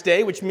 Patrick's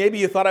Day, which maybe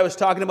you thought I was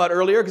talking about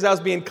earlier because I was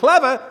being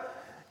clever,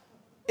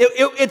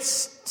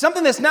 it's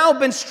something that's now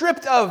been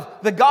stripped of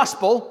the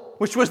gospel,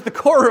 which was the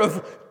core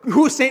of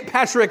who St.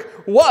 Patrick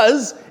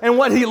was and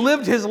what he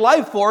lived his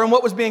life for and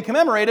what was being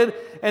commemorated,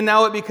 and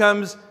now it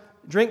becomes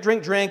drink,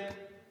 drink, drink,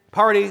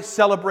 party,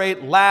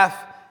 celebrate, laugh,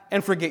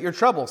 and forget your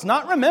troubles.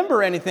 Not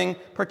remember anything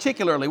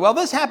particularly. Well,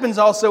 this happens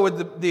also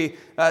with the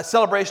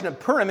celebration of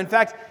Purim. In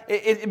fact,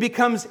 it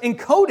becomes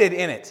encoded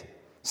in it.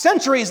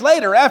 Centuries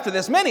later, after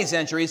this, many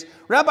centuries,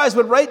 rabbis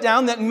would write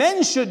down that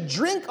men should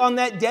drink on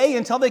that day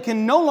until they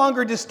can no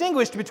longer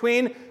distinguish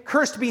between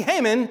cursed be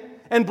Haman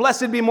and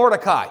blessed be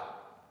Mordecai.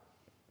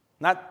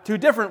 Not too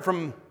different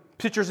from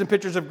pictures and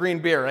pictures of green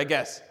beer, I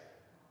guess.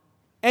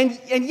 And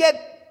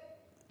yet,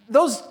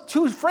 those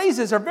two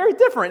phrases are very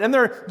different, and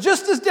they're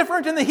just as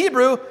different in the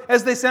Hebrew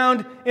as they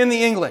sound in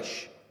the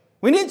English.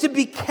 We need to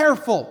be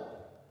careful.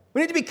 We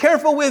need to be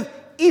careful with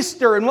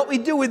Easter and what we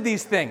do with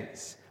these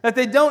things, that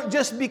they don't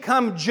just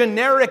become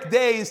generic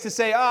days to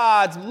say,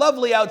 it's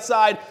lovely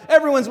outside,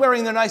 everyone's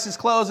wearing their nicest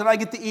clothes, and I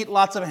get to eat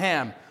lots of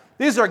ham.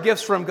 These are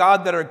gifts from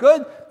God that are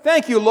good.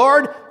 Thank you,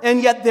 Lord,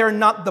 and yet they're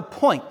not the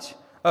point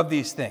of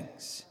these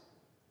things.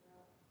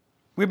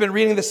 We've been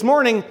reading this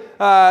morning,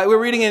 we're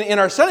reading in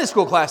our Sunday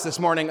school class this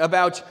morning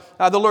about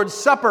the Lord's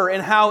Supper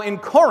and how in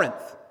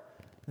Corinth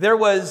there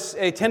was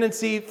a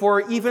tendency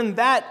for even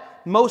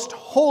that most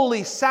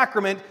holy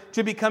sacrament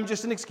to become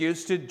just an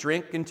excuse to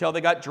drink until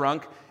they got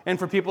drunk and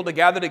for people to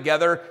gather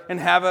together and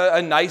have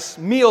a nice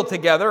meal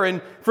together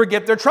and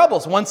forget their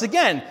troubles once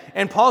again.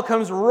 And Paul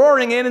comes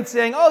roaring in and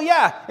saying, oh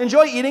yeah,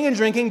 enjoy eating and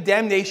drinking,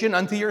 damnation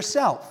unto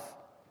yourself.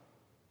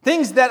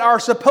 Things that are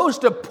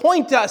supposed to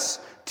point us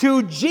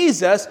to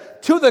Jesus,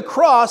 to the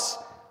cross,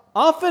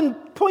 often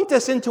point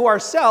us into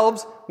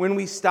ourselves when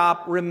we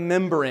stop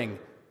remembering,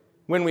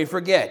 when we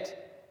forget.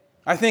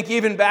 I think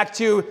even back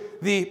to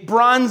the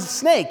bronze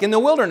snake in the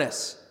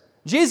wilderness.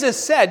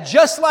 Jesus said,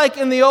 just like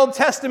in the Old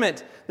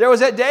Testament, there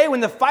was that day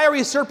when the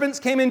fiery serpents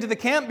came into the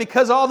camp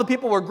because all the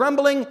people were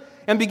grumbling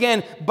and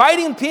began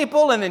biting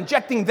people and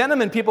injecting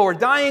venom and people were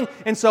dying.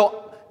 And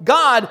so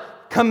God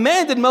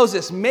commanded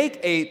Moses, make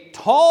a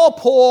tall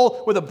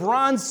pole with a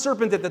bronze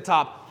serpent at the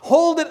top.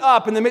 Hold it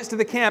up in the midst of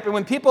the camp, and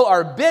when people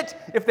are bit,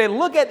 if they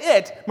look at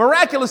it,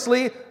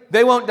 miraculously,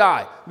 they won't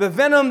die. The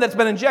venom that's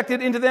been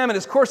injected into them and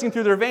is coursing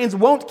through their veins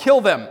won't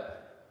kill them.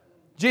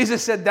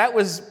 Jesus said that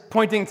was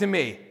pointing to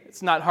me.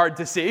 It's not hard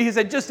to see. He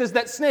said, just as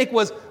that snake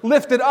was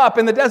lifted up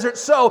in the desert,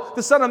 so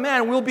the Son of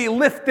Man will be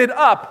lifted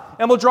up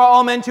and will draw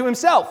all men to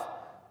himself.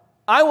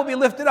 I will be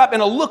lifted up,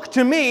 and a look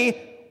to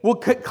me will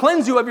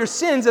cleanse you of your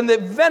sins, and the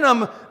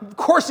venom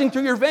coursing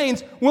through your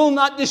veins will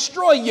not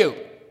destroy you.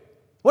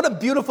 What a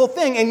beautiful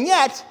thing. And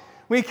yet,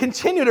 we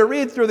continue to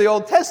read through the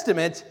Old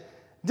Testament,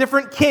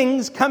 different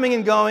kings coming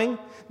and going,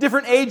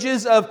 different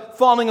ages of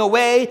falling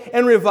away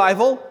and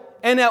revival,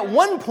 and at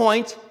one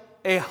point,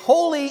 a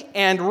holy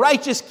and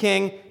righteous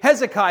king,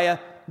 Hezekiah,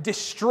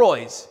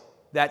 destroys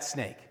that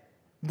snake,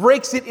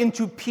 breaks it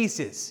into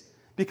pieces,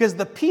 because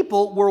the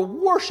people were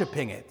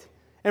worshiping it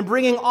and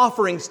bringing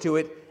offerings to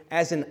it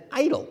as an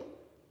idol.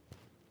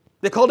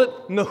 They called it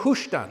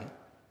Nehushtan,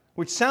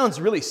 which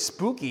sounds really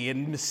spooky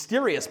and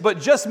mysterious,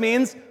 but just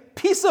means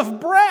piece of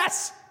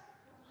brass.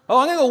 Oh,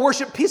 I'm going to go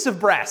worship piece of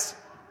brass.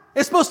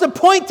 It's supposed to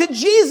point to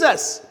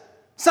Jesus.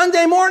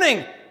 Sunday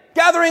morning,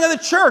 gathering of the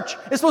church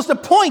is supposed to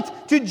point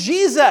to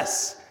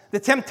Jesus. The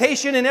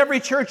temptation in every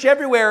church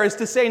everywhere is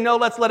to say, no,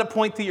 let's let it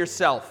point to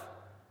yourself.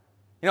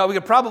 You know, we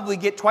could probably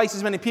get twice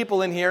as many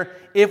people in here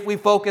if we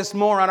focused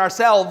more on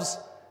ourselves.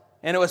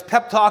 And it was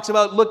pep talks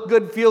about look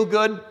good, feel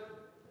good.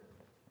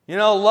 You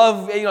know,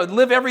 love,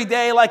 live every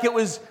day like it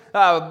was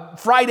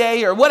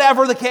Friday or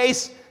whatever the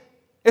case.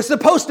 It's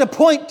supposed to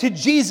point to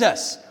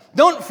Jesus.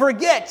 Don't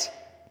forget,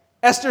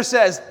 Esther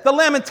says, the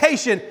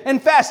lamentation and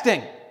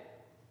fasting.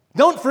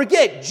 Don't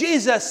forget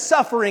Jesus'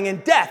 suffering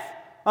and death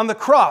on the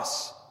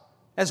cross,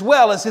 as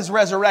well as his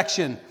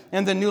resurrection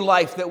and the new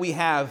life that we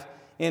have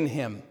in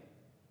him.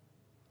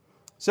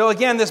 So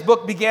again, this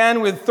book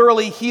began with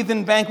thoroughly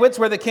heathen banquets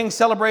where the king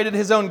celebrated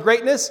his own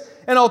greatness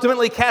and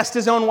ultimately cast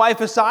his own wife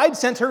aside,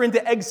 sent her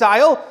into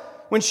exile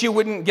when she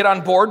wouldn't get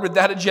on board with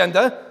that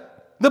agenda.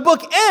 The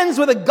book ends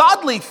with a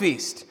godly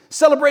feast,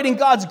 celebrating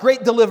God's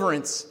great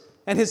deliverance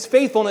and his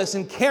faithfulness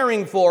in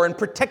caring for and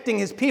protecting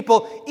his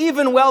people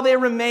even while they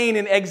remain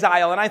in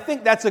exile. And I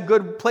think that's a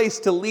good place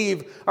to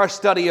leave our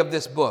study of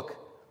this book.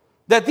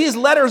 That these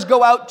letters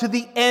go out to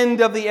the end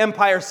of the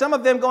empire, some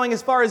of them going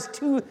as far as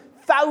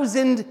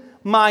 2,000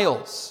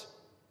 miles.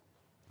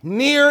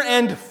 Near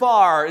and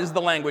far is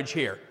the language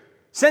here.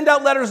 Send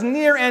out letters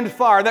near and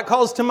far. That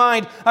calls to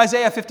mind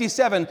Isaiah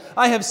 57.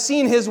 I have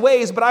seen his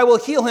ways, but I will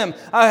heal him.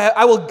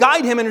 I will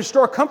guide him and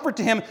restore comfort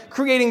to him,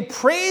 creating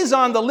praise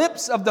on the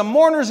lips of the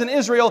mourners in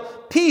Israel.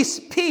 Peace,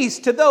 peace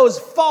to those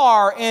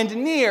far and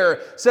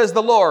near, says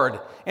the Lord,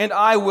 and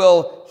I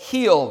will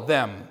heal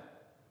them.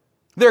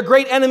 Their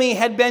great enemy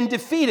had been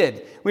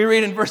defeated. We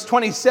read in verse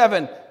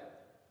 27.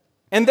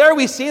 And there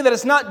we see that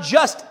it's not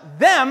just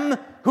them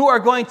who are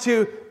going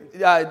to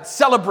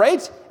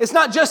celebrate. It's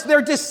not just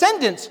their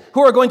descendants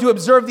who are going to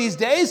observe these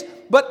days,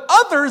 but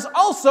others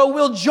also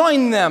will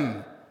join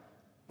them.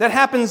 That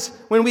happens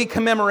when we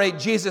commemorate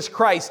Jesus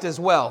Christ as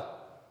well.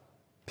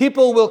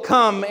 People will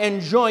come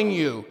and join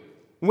you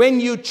when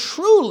you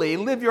truly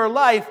live your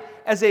life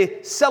as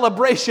a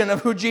celebration of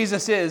who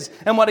Jesus is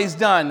and what he's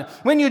done.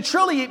 When you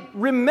truly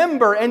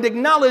remember and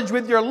acknowledge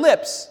with your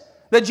lips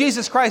that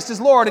Jesus Christ is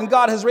Lord and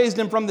God has raised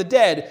him from the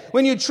dead.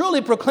 When you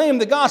truly proclaim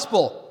the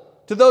gospel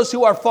to those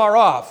who are far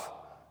off,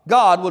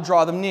 God will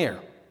draw them near.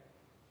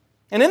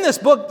 And in this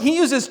book, he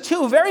uses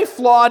two very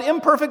flawed,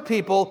 imperfect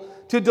people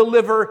to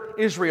deliver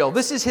Israel.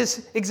 This is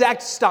his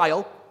exact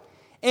style.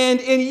 And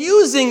in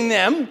using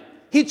them,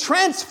 he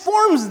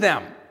transforms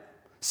them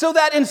so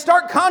that in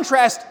stark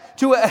contrast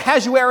to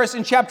Ahasuerus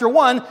in chapter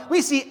 1,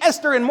 we see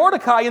Esther and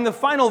Mordecai in the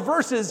final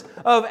verses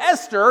of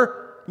Esther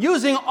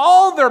using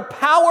all their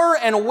power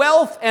and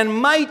wealth and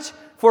might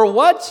for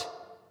what?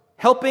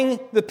 Helping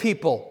the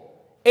people,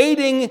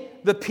 aiding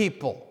the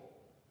people.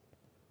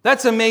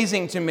 That's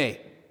amazing to me.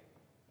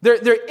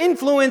 Their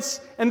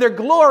influence and their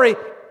glory,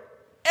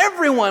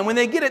 everyone, when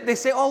they get it, they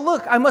say, oh,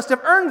 look, I must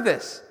have earned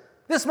this.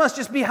 This must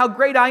just be how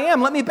great I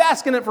am. Let me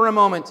bask in it for a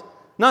moment.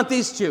 Not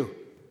these two.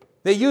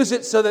 They use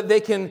it so that they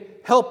can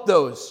help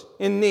those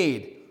in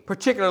need,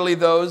 particularly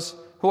those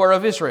who are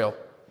of Israel.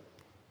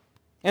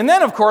 And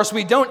then, of course,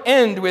 we don't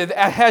end with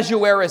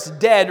Ahasuerus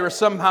dead or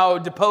somehow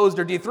deposed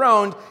or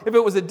dethroned if it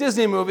was a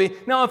Disney movie.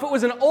 Now, if it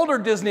was an older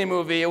Disney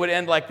movie, it would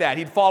end like that.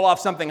 He'd fall off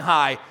something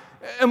high.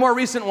 A more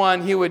recent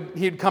one,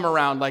 he'd come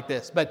around like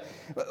this. But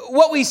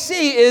what we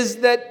see is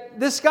that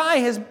this guy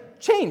has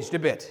changed a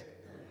bit.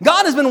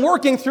 God has been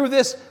working through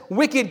this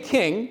wicked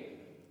king.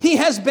 He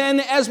has been,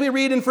 as we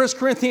read in 1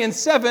 Corinthians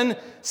 7,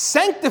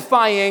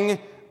 sanctifying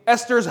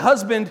Esther's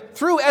husband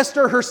through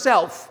Esther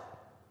herself.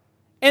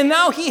 And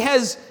now he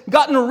has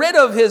gotten rid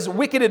of his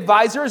wicked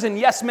advisors and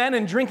yes men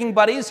and drinking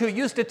buddies who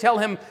used to tell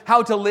him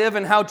how to live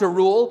and how to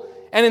rule,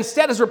 and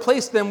instead has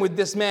replaced them with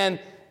this man,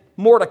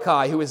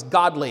 Mordecai, who is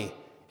godly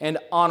and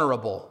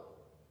honorable.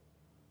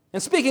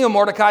 And speaking of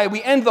Mordecai,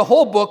 we end the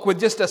whole book with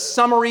just a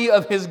summary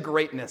of his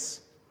greatness.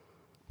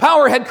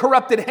 Power had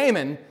corrupted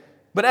Haman,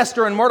 but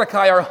Esther and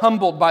Mordecai are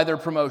humbled by their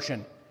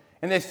promotion,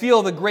 and they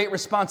feel the great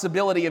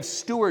responsibility of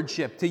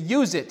stewardship to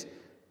use it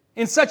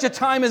in such a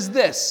time as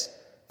this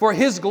for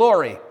his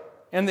glory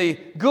and the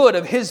good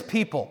of his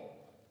people.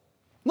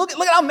 Look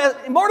at how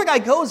Mordecai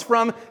goes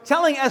from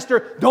telling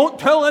Esther, don't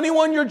tell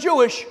anyone you're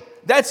Jewish,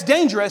 that's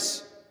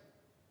dangerous,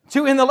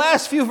 to in the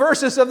last few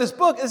verses of this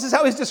book, this is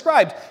how he's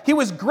described. He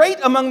was great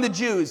among the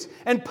Jews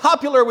and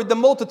popular with the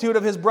multitude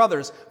of his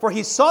brothers, for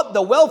he sought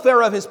the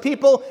welfare of his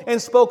people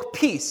and spoke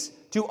peace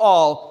to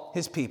all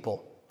his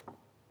people.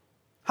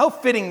 How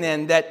fitting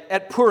then that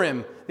at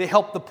Purim they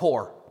help the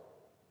poor.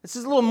 This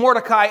is a little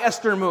Mordecai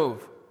Esther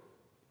move.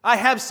 I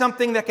have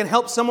something that can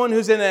help someone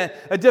who's in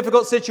a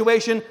difficult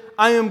situation.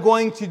 I am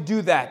going to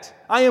do that.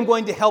 I am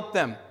going to help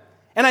them.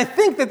 And I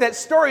think that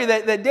story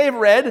that Dave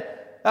read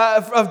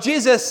of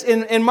Jesus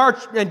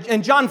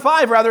in John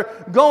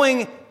 5,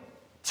 going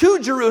to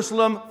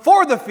Jerusalem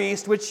for the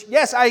feast, which,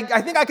 yes,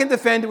 I think I can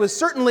defend, it was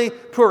certainly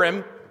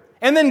Purim,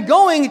 and then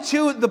going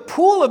to the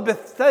pool of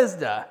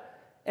Bethesda,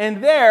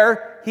 and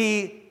there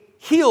he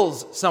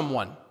heals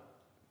someone.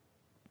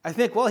 I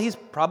think, well, he's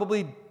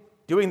probably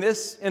doing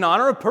this in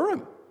honor of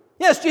Purim.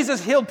 Yes,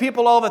 Jesus healed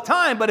people all the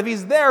time, but if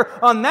he's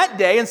there on that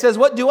day and says,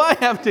 what do I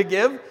have to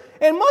give?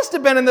 It must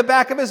have been in the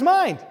back of his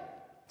mind.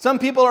 Some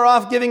people are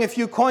off giving a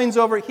few coins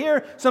over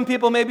here. Some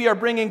people maybe are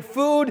bringing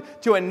food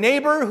to a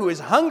neighbor who is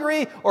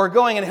hungry or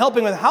going and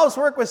helping with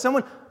housework with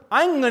someone.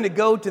 I'm going to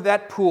go to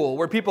that pool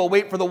where people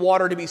wait for the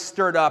water to be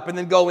stirred up and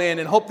then go in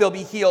and hope they'll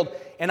be healed,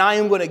 and I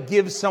am going to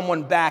give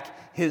someone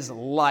back his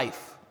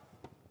life.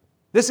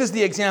 This is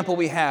the example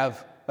we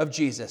have of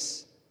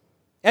Jesus.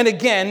 And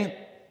again,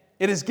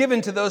 it is given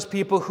to those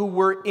people who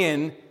were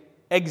in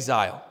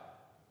exile.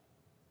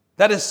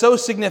 That is so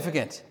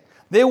significant.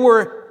 They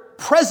were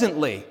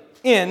presently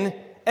in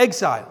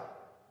exile.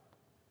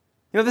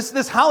 You know,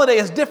 this holiday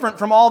is different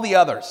from all the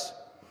others.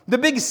 The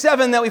big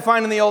 7 that we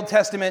find in the Old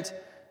Testament,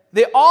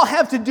 they all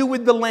have to do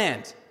with the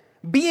land.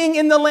 Being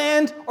in the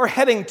land or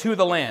heading to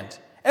the land.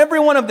 Every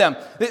one of them.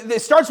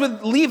 It starts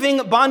with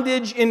leaving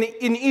bondage in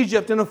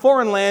Egypt, in a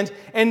foreign land,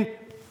 and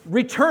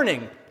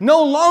returning,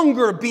 no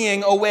longer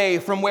being away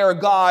from where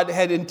God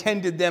had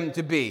intended them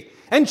to be.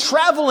 And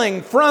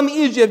traveling from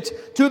Egypt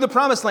to the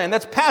Promised Land.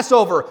 That's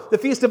Passover, the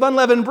Feast of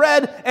Unleavened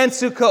Bread, and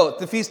Sukkot,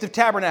 the Feast of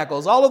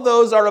Tabernacles. All of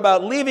those are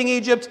about leaving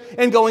Egypt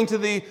and going to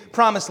the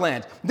Promised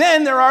Land.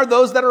 Then there are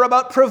those that are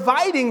about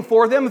providing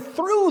for them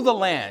through the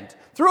land,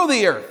 through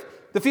the earth.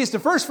 The Feast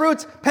of First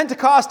Fruits,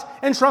 Pentecost,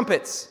 and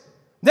Trumpets.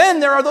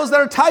 Then there are those that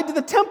are tied to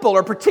the temple,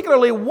 or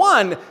particularly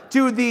one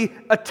to the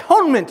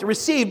atonement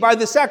received by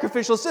the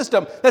sacrificial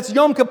system. That's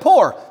Yom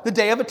Kippur, the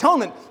Day of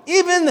Atonement.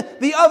 Even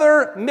the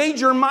other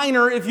major,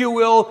 minor, if you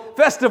will,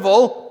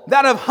 festival,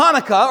 that of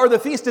Hanukkah, or the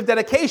Feast of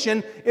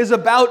Dedication, is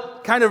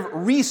about kind of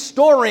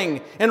restoring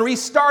and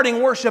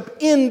restarting worship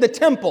in the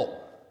temple.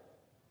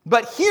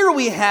 But here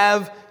we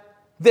have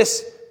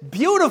this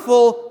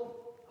beautiful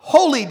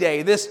holy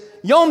day, this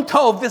Yom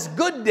Tov, this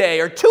good day,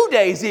 or 2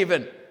 days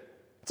even.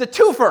 It's a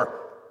twofer,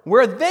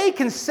 where they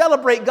can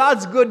celebrate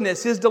God's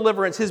goodness, His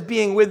deliverance, His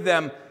being with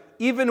them,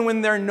 even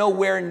when they're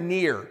nowhere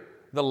near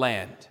the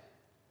land.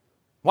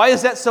 Why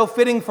is that so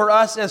fitting for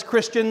us as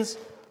Christians?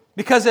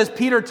 Because as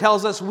Peter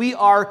tells us, we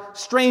are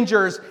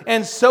strangers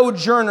and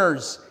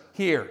sojourners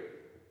here.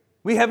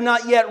 We have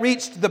not yet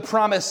reached the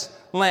promised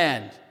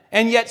land,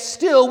 and yet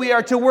still we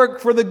are to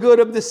work for the good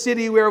of the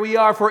city where we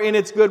are, for in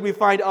its good we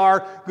find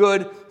our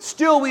good.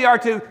 Still we are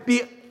to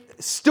be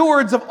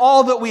stewards of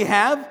all that we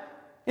have.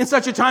 In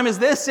such a time as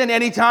this, and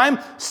any time,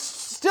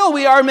 still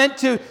we are meant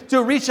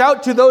to reach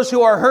out to those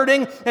who are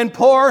hurting and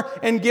poor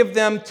and give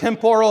them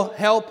temporal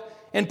help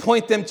and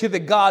point them to the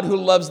God who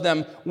loves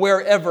them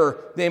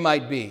wherever they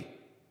might be.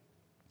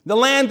 The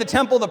land, the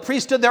temple, the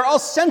priesthood, they're all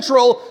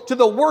central to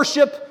the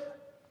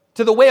worship,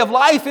 to the way of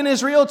life in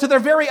Israel, to their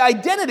very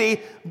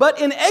identity,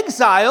 but in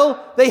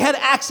exile, they had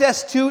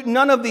access to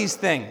none of these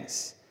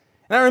things.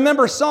 And I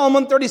remember Psalm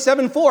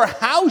 137:4,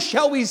 how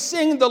shall we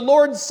sing the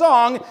Lord's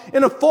song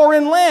in a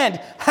foreign land?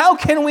 How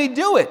can we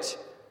do it?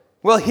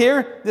 Well,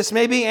 here, this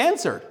may be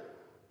answered.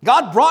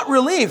 God brought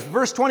relief,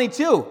 verse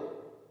 22,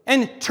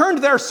 and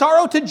turned their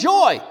sorrow to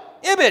joy,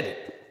 Ibid,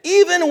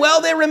 even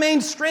while they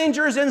remained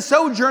strangers and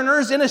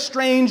sojourners in a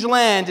strange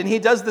land. And he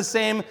does the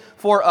same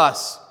for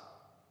us.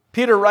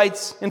 Peter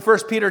writes in 1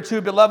 Peter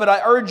 2, Beloved,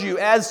 I urge you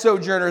as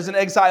sojourners and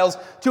exiles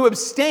to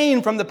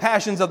abstain from the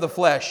passions of the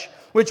flesh,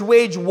 which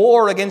wage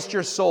war against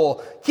your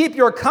soul. Keep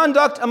your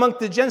conduct among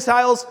the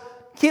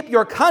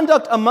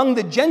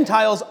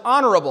Gentiles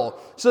honorable,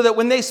 so that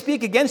when they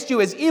speak against you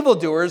as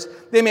evildoers,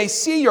 they may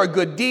see your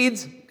good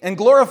deeds and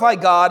glorify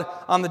God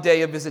on the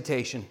day of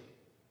visitation.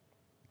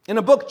 In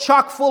a book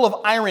chock full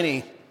of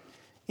irony,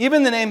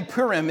 even the name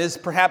Purim is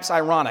perhaps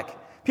ironic.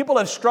 People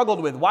have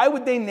struggled with, why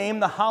would they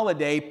name the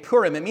holiday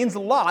Purim? It means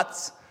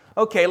lots.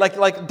 Okay,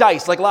 like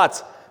dice, like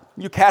lots.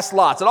 You cast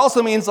lots. It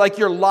also means like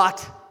your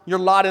lot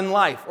in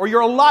life, or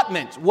your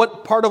allotment,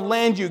 what part of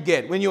land you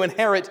get when you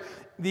inherit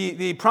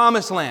the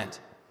promised land.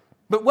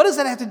 But what does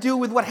that have to do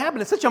with what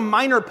happened? It's such a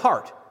minor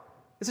part.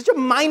 It's such a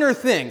minor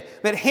thing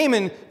that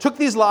Haman took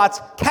these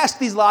lots, cast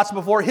these lots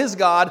before his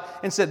God,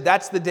 and said,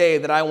 that's the day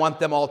that I want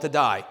them all to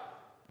die.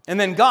 And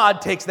then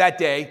God takes that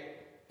day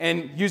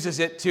and uses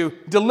it to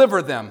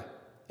deliver them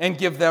and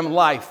give them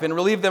life and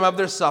relieve them of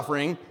their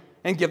suffering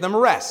and give them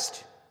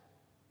rest.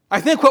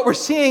 I think what we're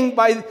seeing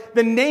by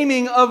the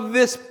naming of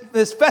this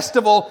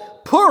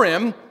festival,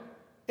 Purim,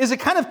 is a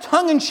kind of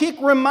tongue-in-cheek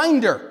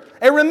reminder,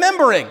 a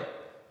remembering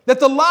that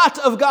the lot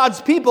of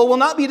God's people will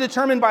not be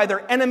determined by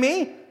their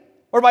enemy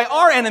or by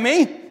our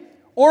enemy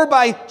or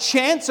by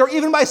chance, or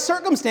even by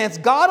circumstance.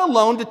 God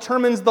alone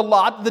determines the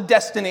lot, the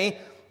destiny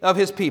of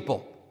his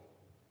people.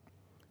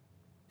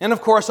 And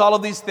of course, all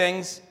of these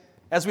things,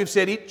 as we've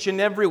said each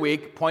and every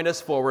week, point us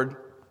forward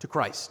to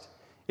Christ.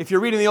 If you're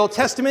reading the Old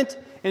Testament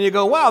and you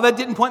go, wow, that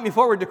didn't point me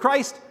forward to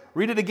Christ,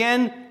 read it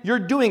again, you're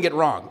doing it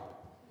wrong.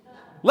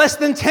 Less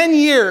than 10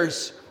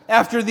 years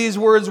after these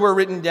words were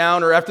written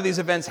down, or after these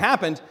events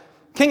happened,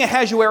 King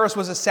Ahasuerus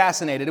was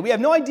assassinated. We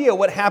have no idea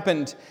what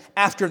happened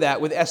after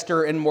that with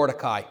Esther and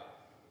Mordecai.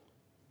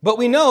 But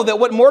we know that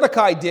what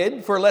Mordecai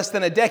did for less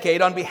than a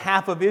decade on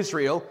behalf of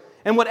Israel,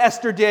 and what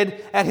Esther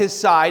did at his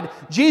side,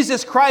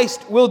 Jesus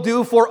Christ will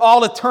do for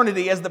all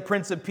eternity as the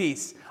Prince of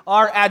Peace,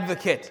 our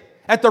advocate,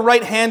 at the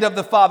right hand of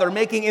the Father,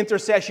 making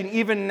intercession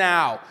even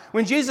now.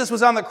 When Jesus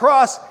was on the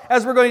cross,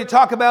 as we're going to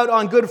talk about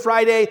on Good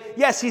Friday,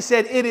 yes, he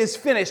said, "It is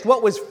finished."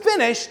 What was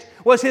finished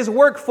was his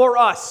work for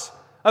us,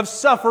 of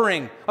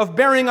suffering, of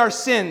bearing our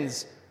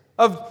sins,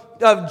 of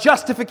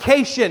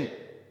justification.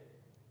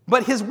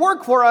 But his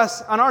work for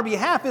us on our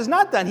behalf is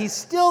not done. He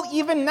still,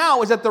 even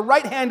now, is at the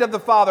right hand of the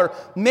Father,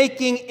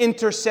 making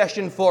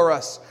intercession for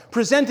us,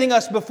 presenting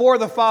us before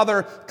the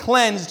Father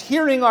cleansed,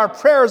 hearing our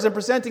prayers and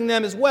presenting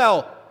them as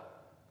well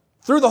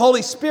through the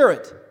Holy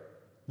Spirit.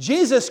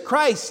 Jesus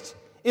Christ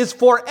is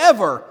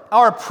forever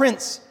our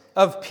Prince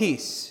of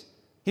Peace.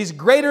 He's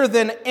greater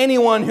than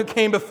anyone who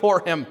came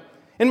before him.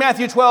 In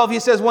Matthew 12, he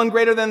says, one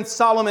greater than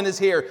Solomon is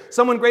here.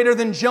 Someone greater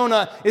than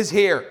Jonah is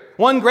here.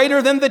 One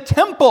greater than the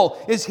temple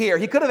is here.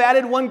 He could have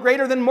added one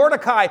greater than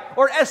Mordecai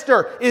or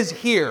Esther is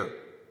here.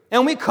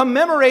 And we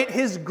commemorate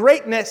his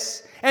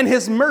greatness and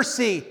his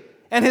mercy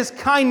and his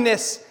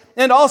kindness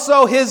and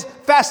also his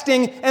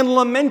fasting and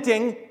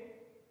lamenting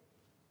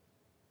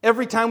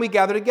every time we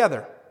gather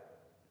together.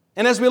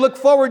 And as we look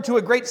forward to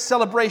a great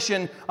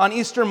celebration on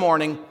Easter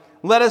morning,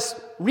 let us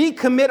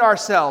recommit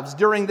ourselves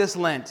during this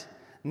Lent,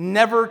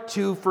 never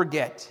to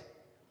forget.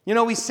 You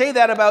know, we say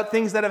that about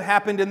things that have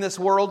happened in this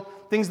world,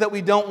 things that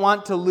we don't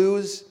want to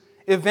lose,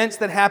 events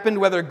that happened,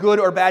 whether good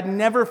or bad.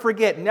 Never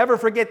forget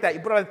that. You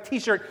put it on a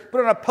t-shirt, put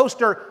it on a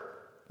poster,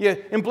 you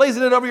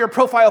emblazon it over your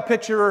profile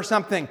picture or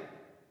something.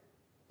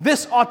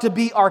 This ought to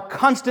be our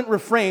constant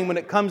refrain when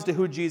it comes to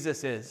who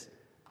Jesus is.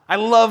 I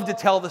love to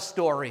tell the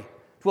story.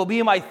 It will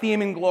be my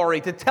theme in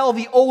glory, to tell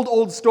the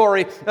old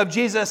story of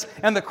Jesus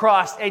and the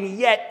cross, and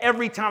yet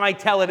every time I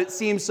tell it, it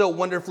seems so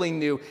wonderfully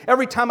new.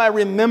 Every time I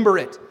remember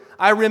it,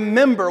 I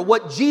remember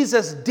what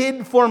Jesus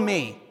did for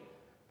me.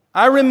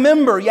 I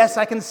remember, yes,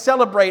 I can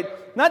celebrate,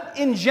 not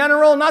in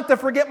general, not to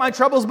forget my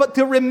troubles, but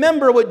to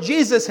remember what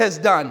Jesus has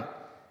done.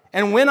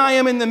 And when I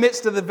am in the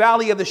midst of the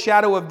valley of the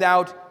shadow of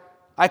doubt,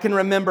 I can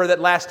remember that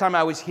last time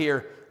I was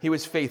here, he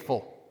was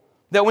faithful.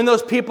 That when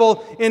those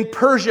people in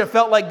Persia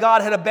felt like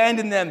God had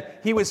abandoned them,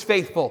 he was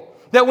faithful.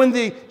 That when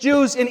the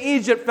Jews in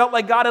Egypt felt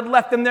like God had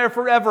left them there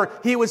forever,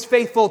 he was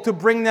faithful to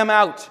bring them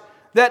out.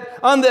 That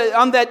on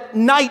that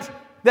night,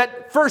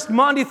 that first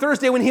Maundy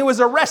Thursday when he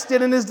was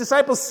arrested and his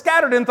disciples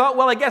scattered and thought,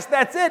 well, I guess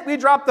that's it. We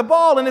dropped the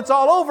ball and it's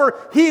all over.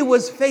 He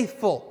was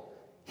faithful.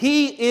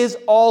 He is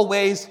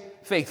always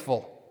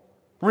faithful.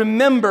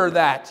 Remember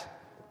that.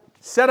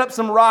 Set up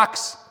some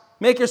rocks.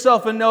 Make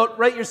yourself a note.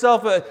 Write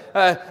yourself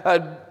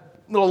a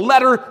little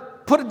letter,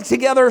 put it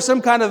together,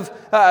 some kind of,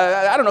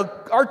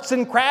 arts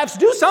and crafts.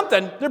 Do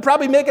something. They're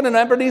probably making an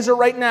Ebenezer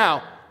right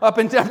now up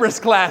in Deborah's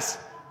class.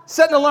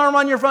 Set an alarm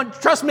on your phone.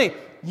 Trust me,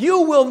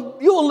 you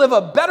will live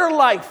a better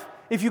life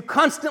if you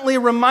constantly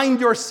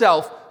remind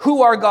yourself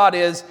who our God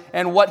is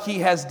and what he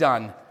has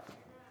done.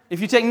 If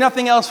you take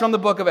nothing else from the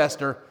book of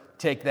Esther,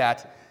 take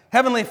that.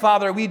 Heavenly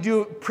Father, we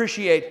do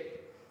appreciate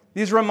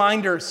these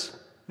reminders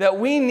that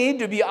we need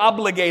to be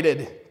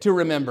obligated to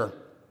remember.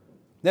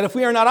 That if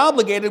we are not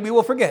obligated, we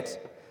will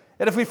forget.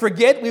 That if we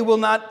forget, we will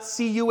not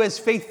see you as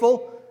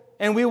faithful,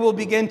 and we will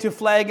begin to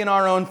flag in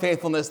our own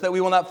faithfulness, that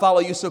we will not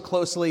follow you so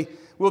closely.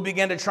 We'll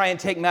begin to try and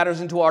take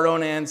matters into our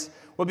own hands.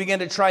 We'll begin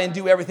to try and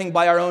do everything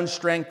by our own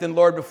strength, and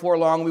Lord, before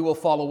long, we will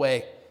fall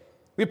away.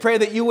 We pray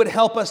that you would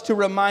help us to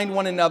remind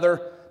one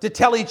another, to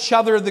tell each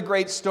other the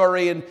great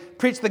story, and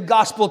preach the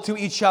gospel to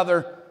each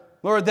other.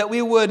 Lord, that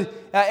we would,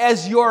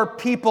 as your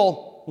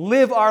people,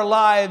 live our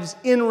lives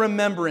in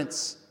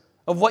remembrance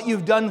of what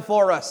you've done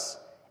for us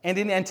and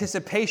in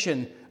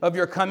anticipation of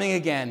your coming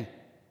again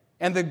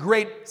and the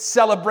great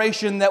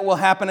celebration that will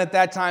happen at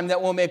that time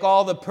that will make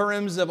all the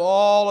Purims of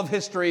all of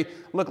history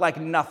look like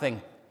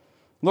nothing.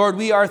 Lord,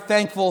 we are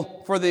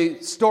thankful for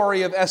the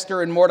story of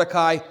Esther and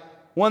Mordecai,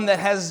 one that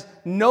has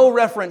no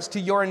reference to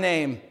your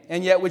name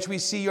and yet which we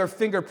see your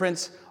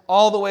fingerprints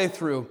all the way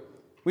through.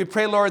 We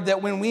pray, Lord,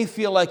 that when we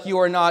feel like you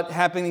are not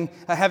having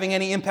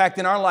any impact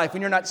in our life,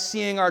 when you're not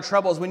seeing our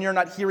troubles, when you're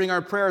not hearing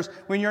our prayers,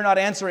 when you're not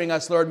answering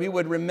us, Lord, we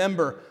would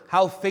remember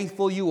how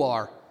faithful you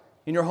are.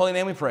 In your holy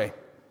name we pray.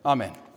 Amen.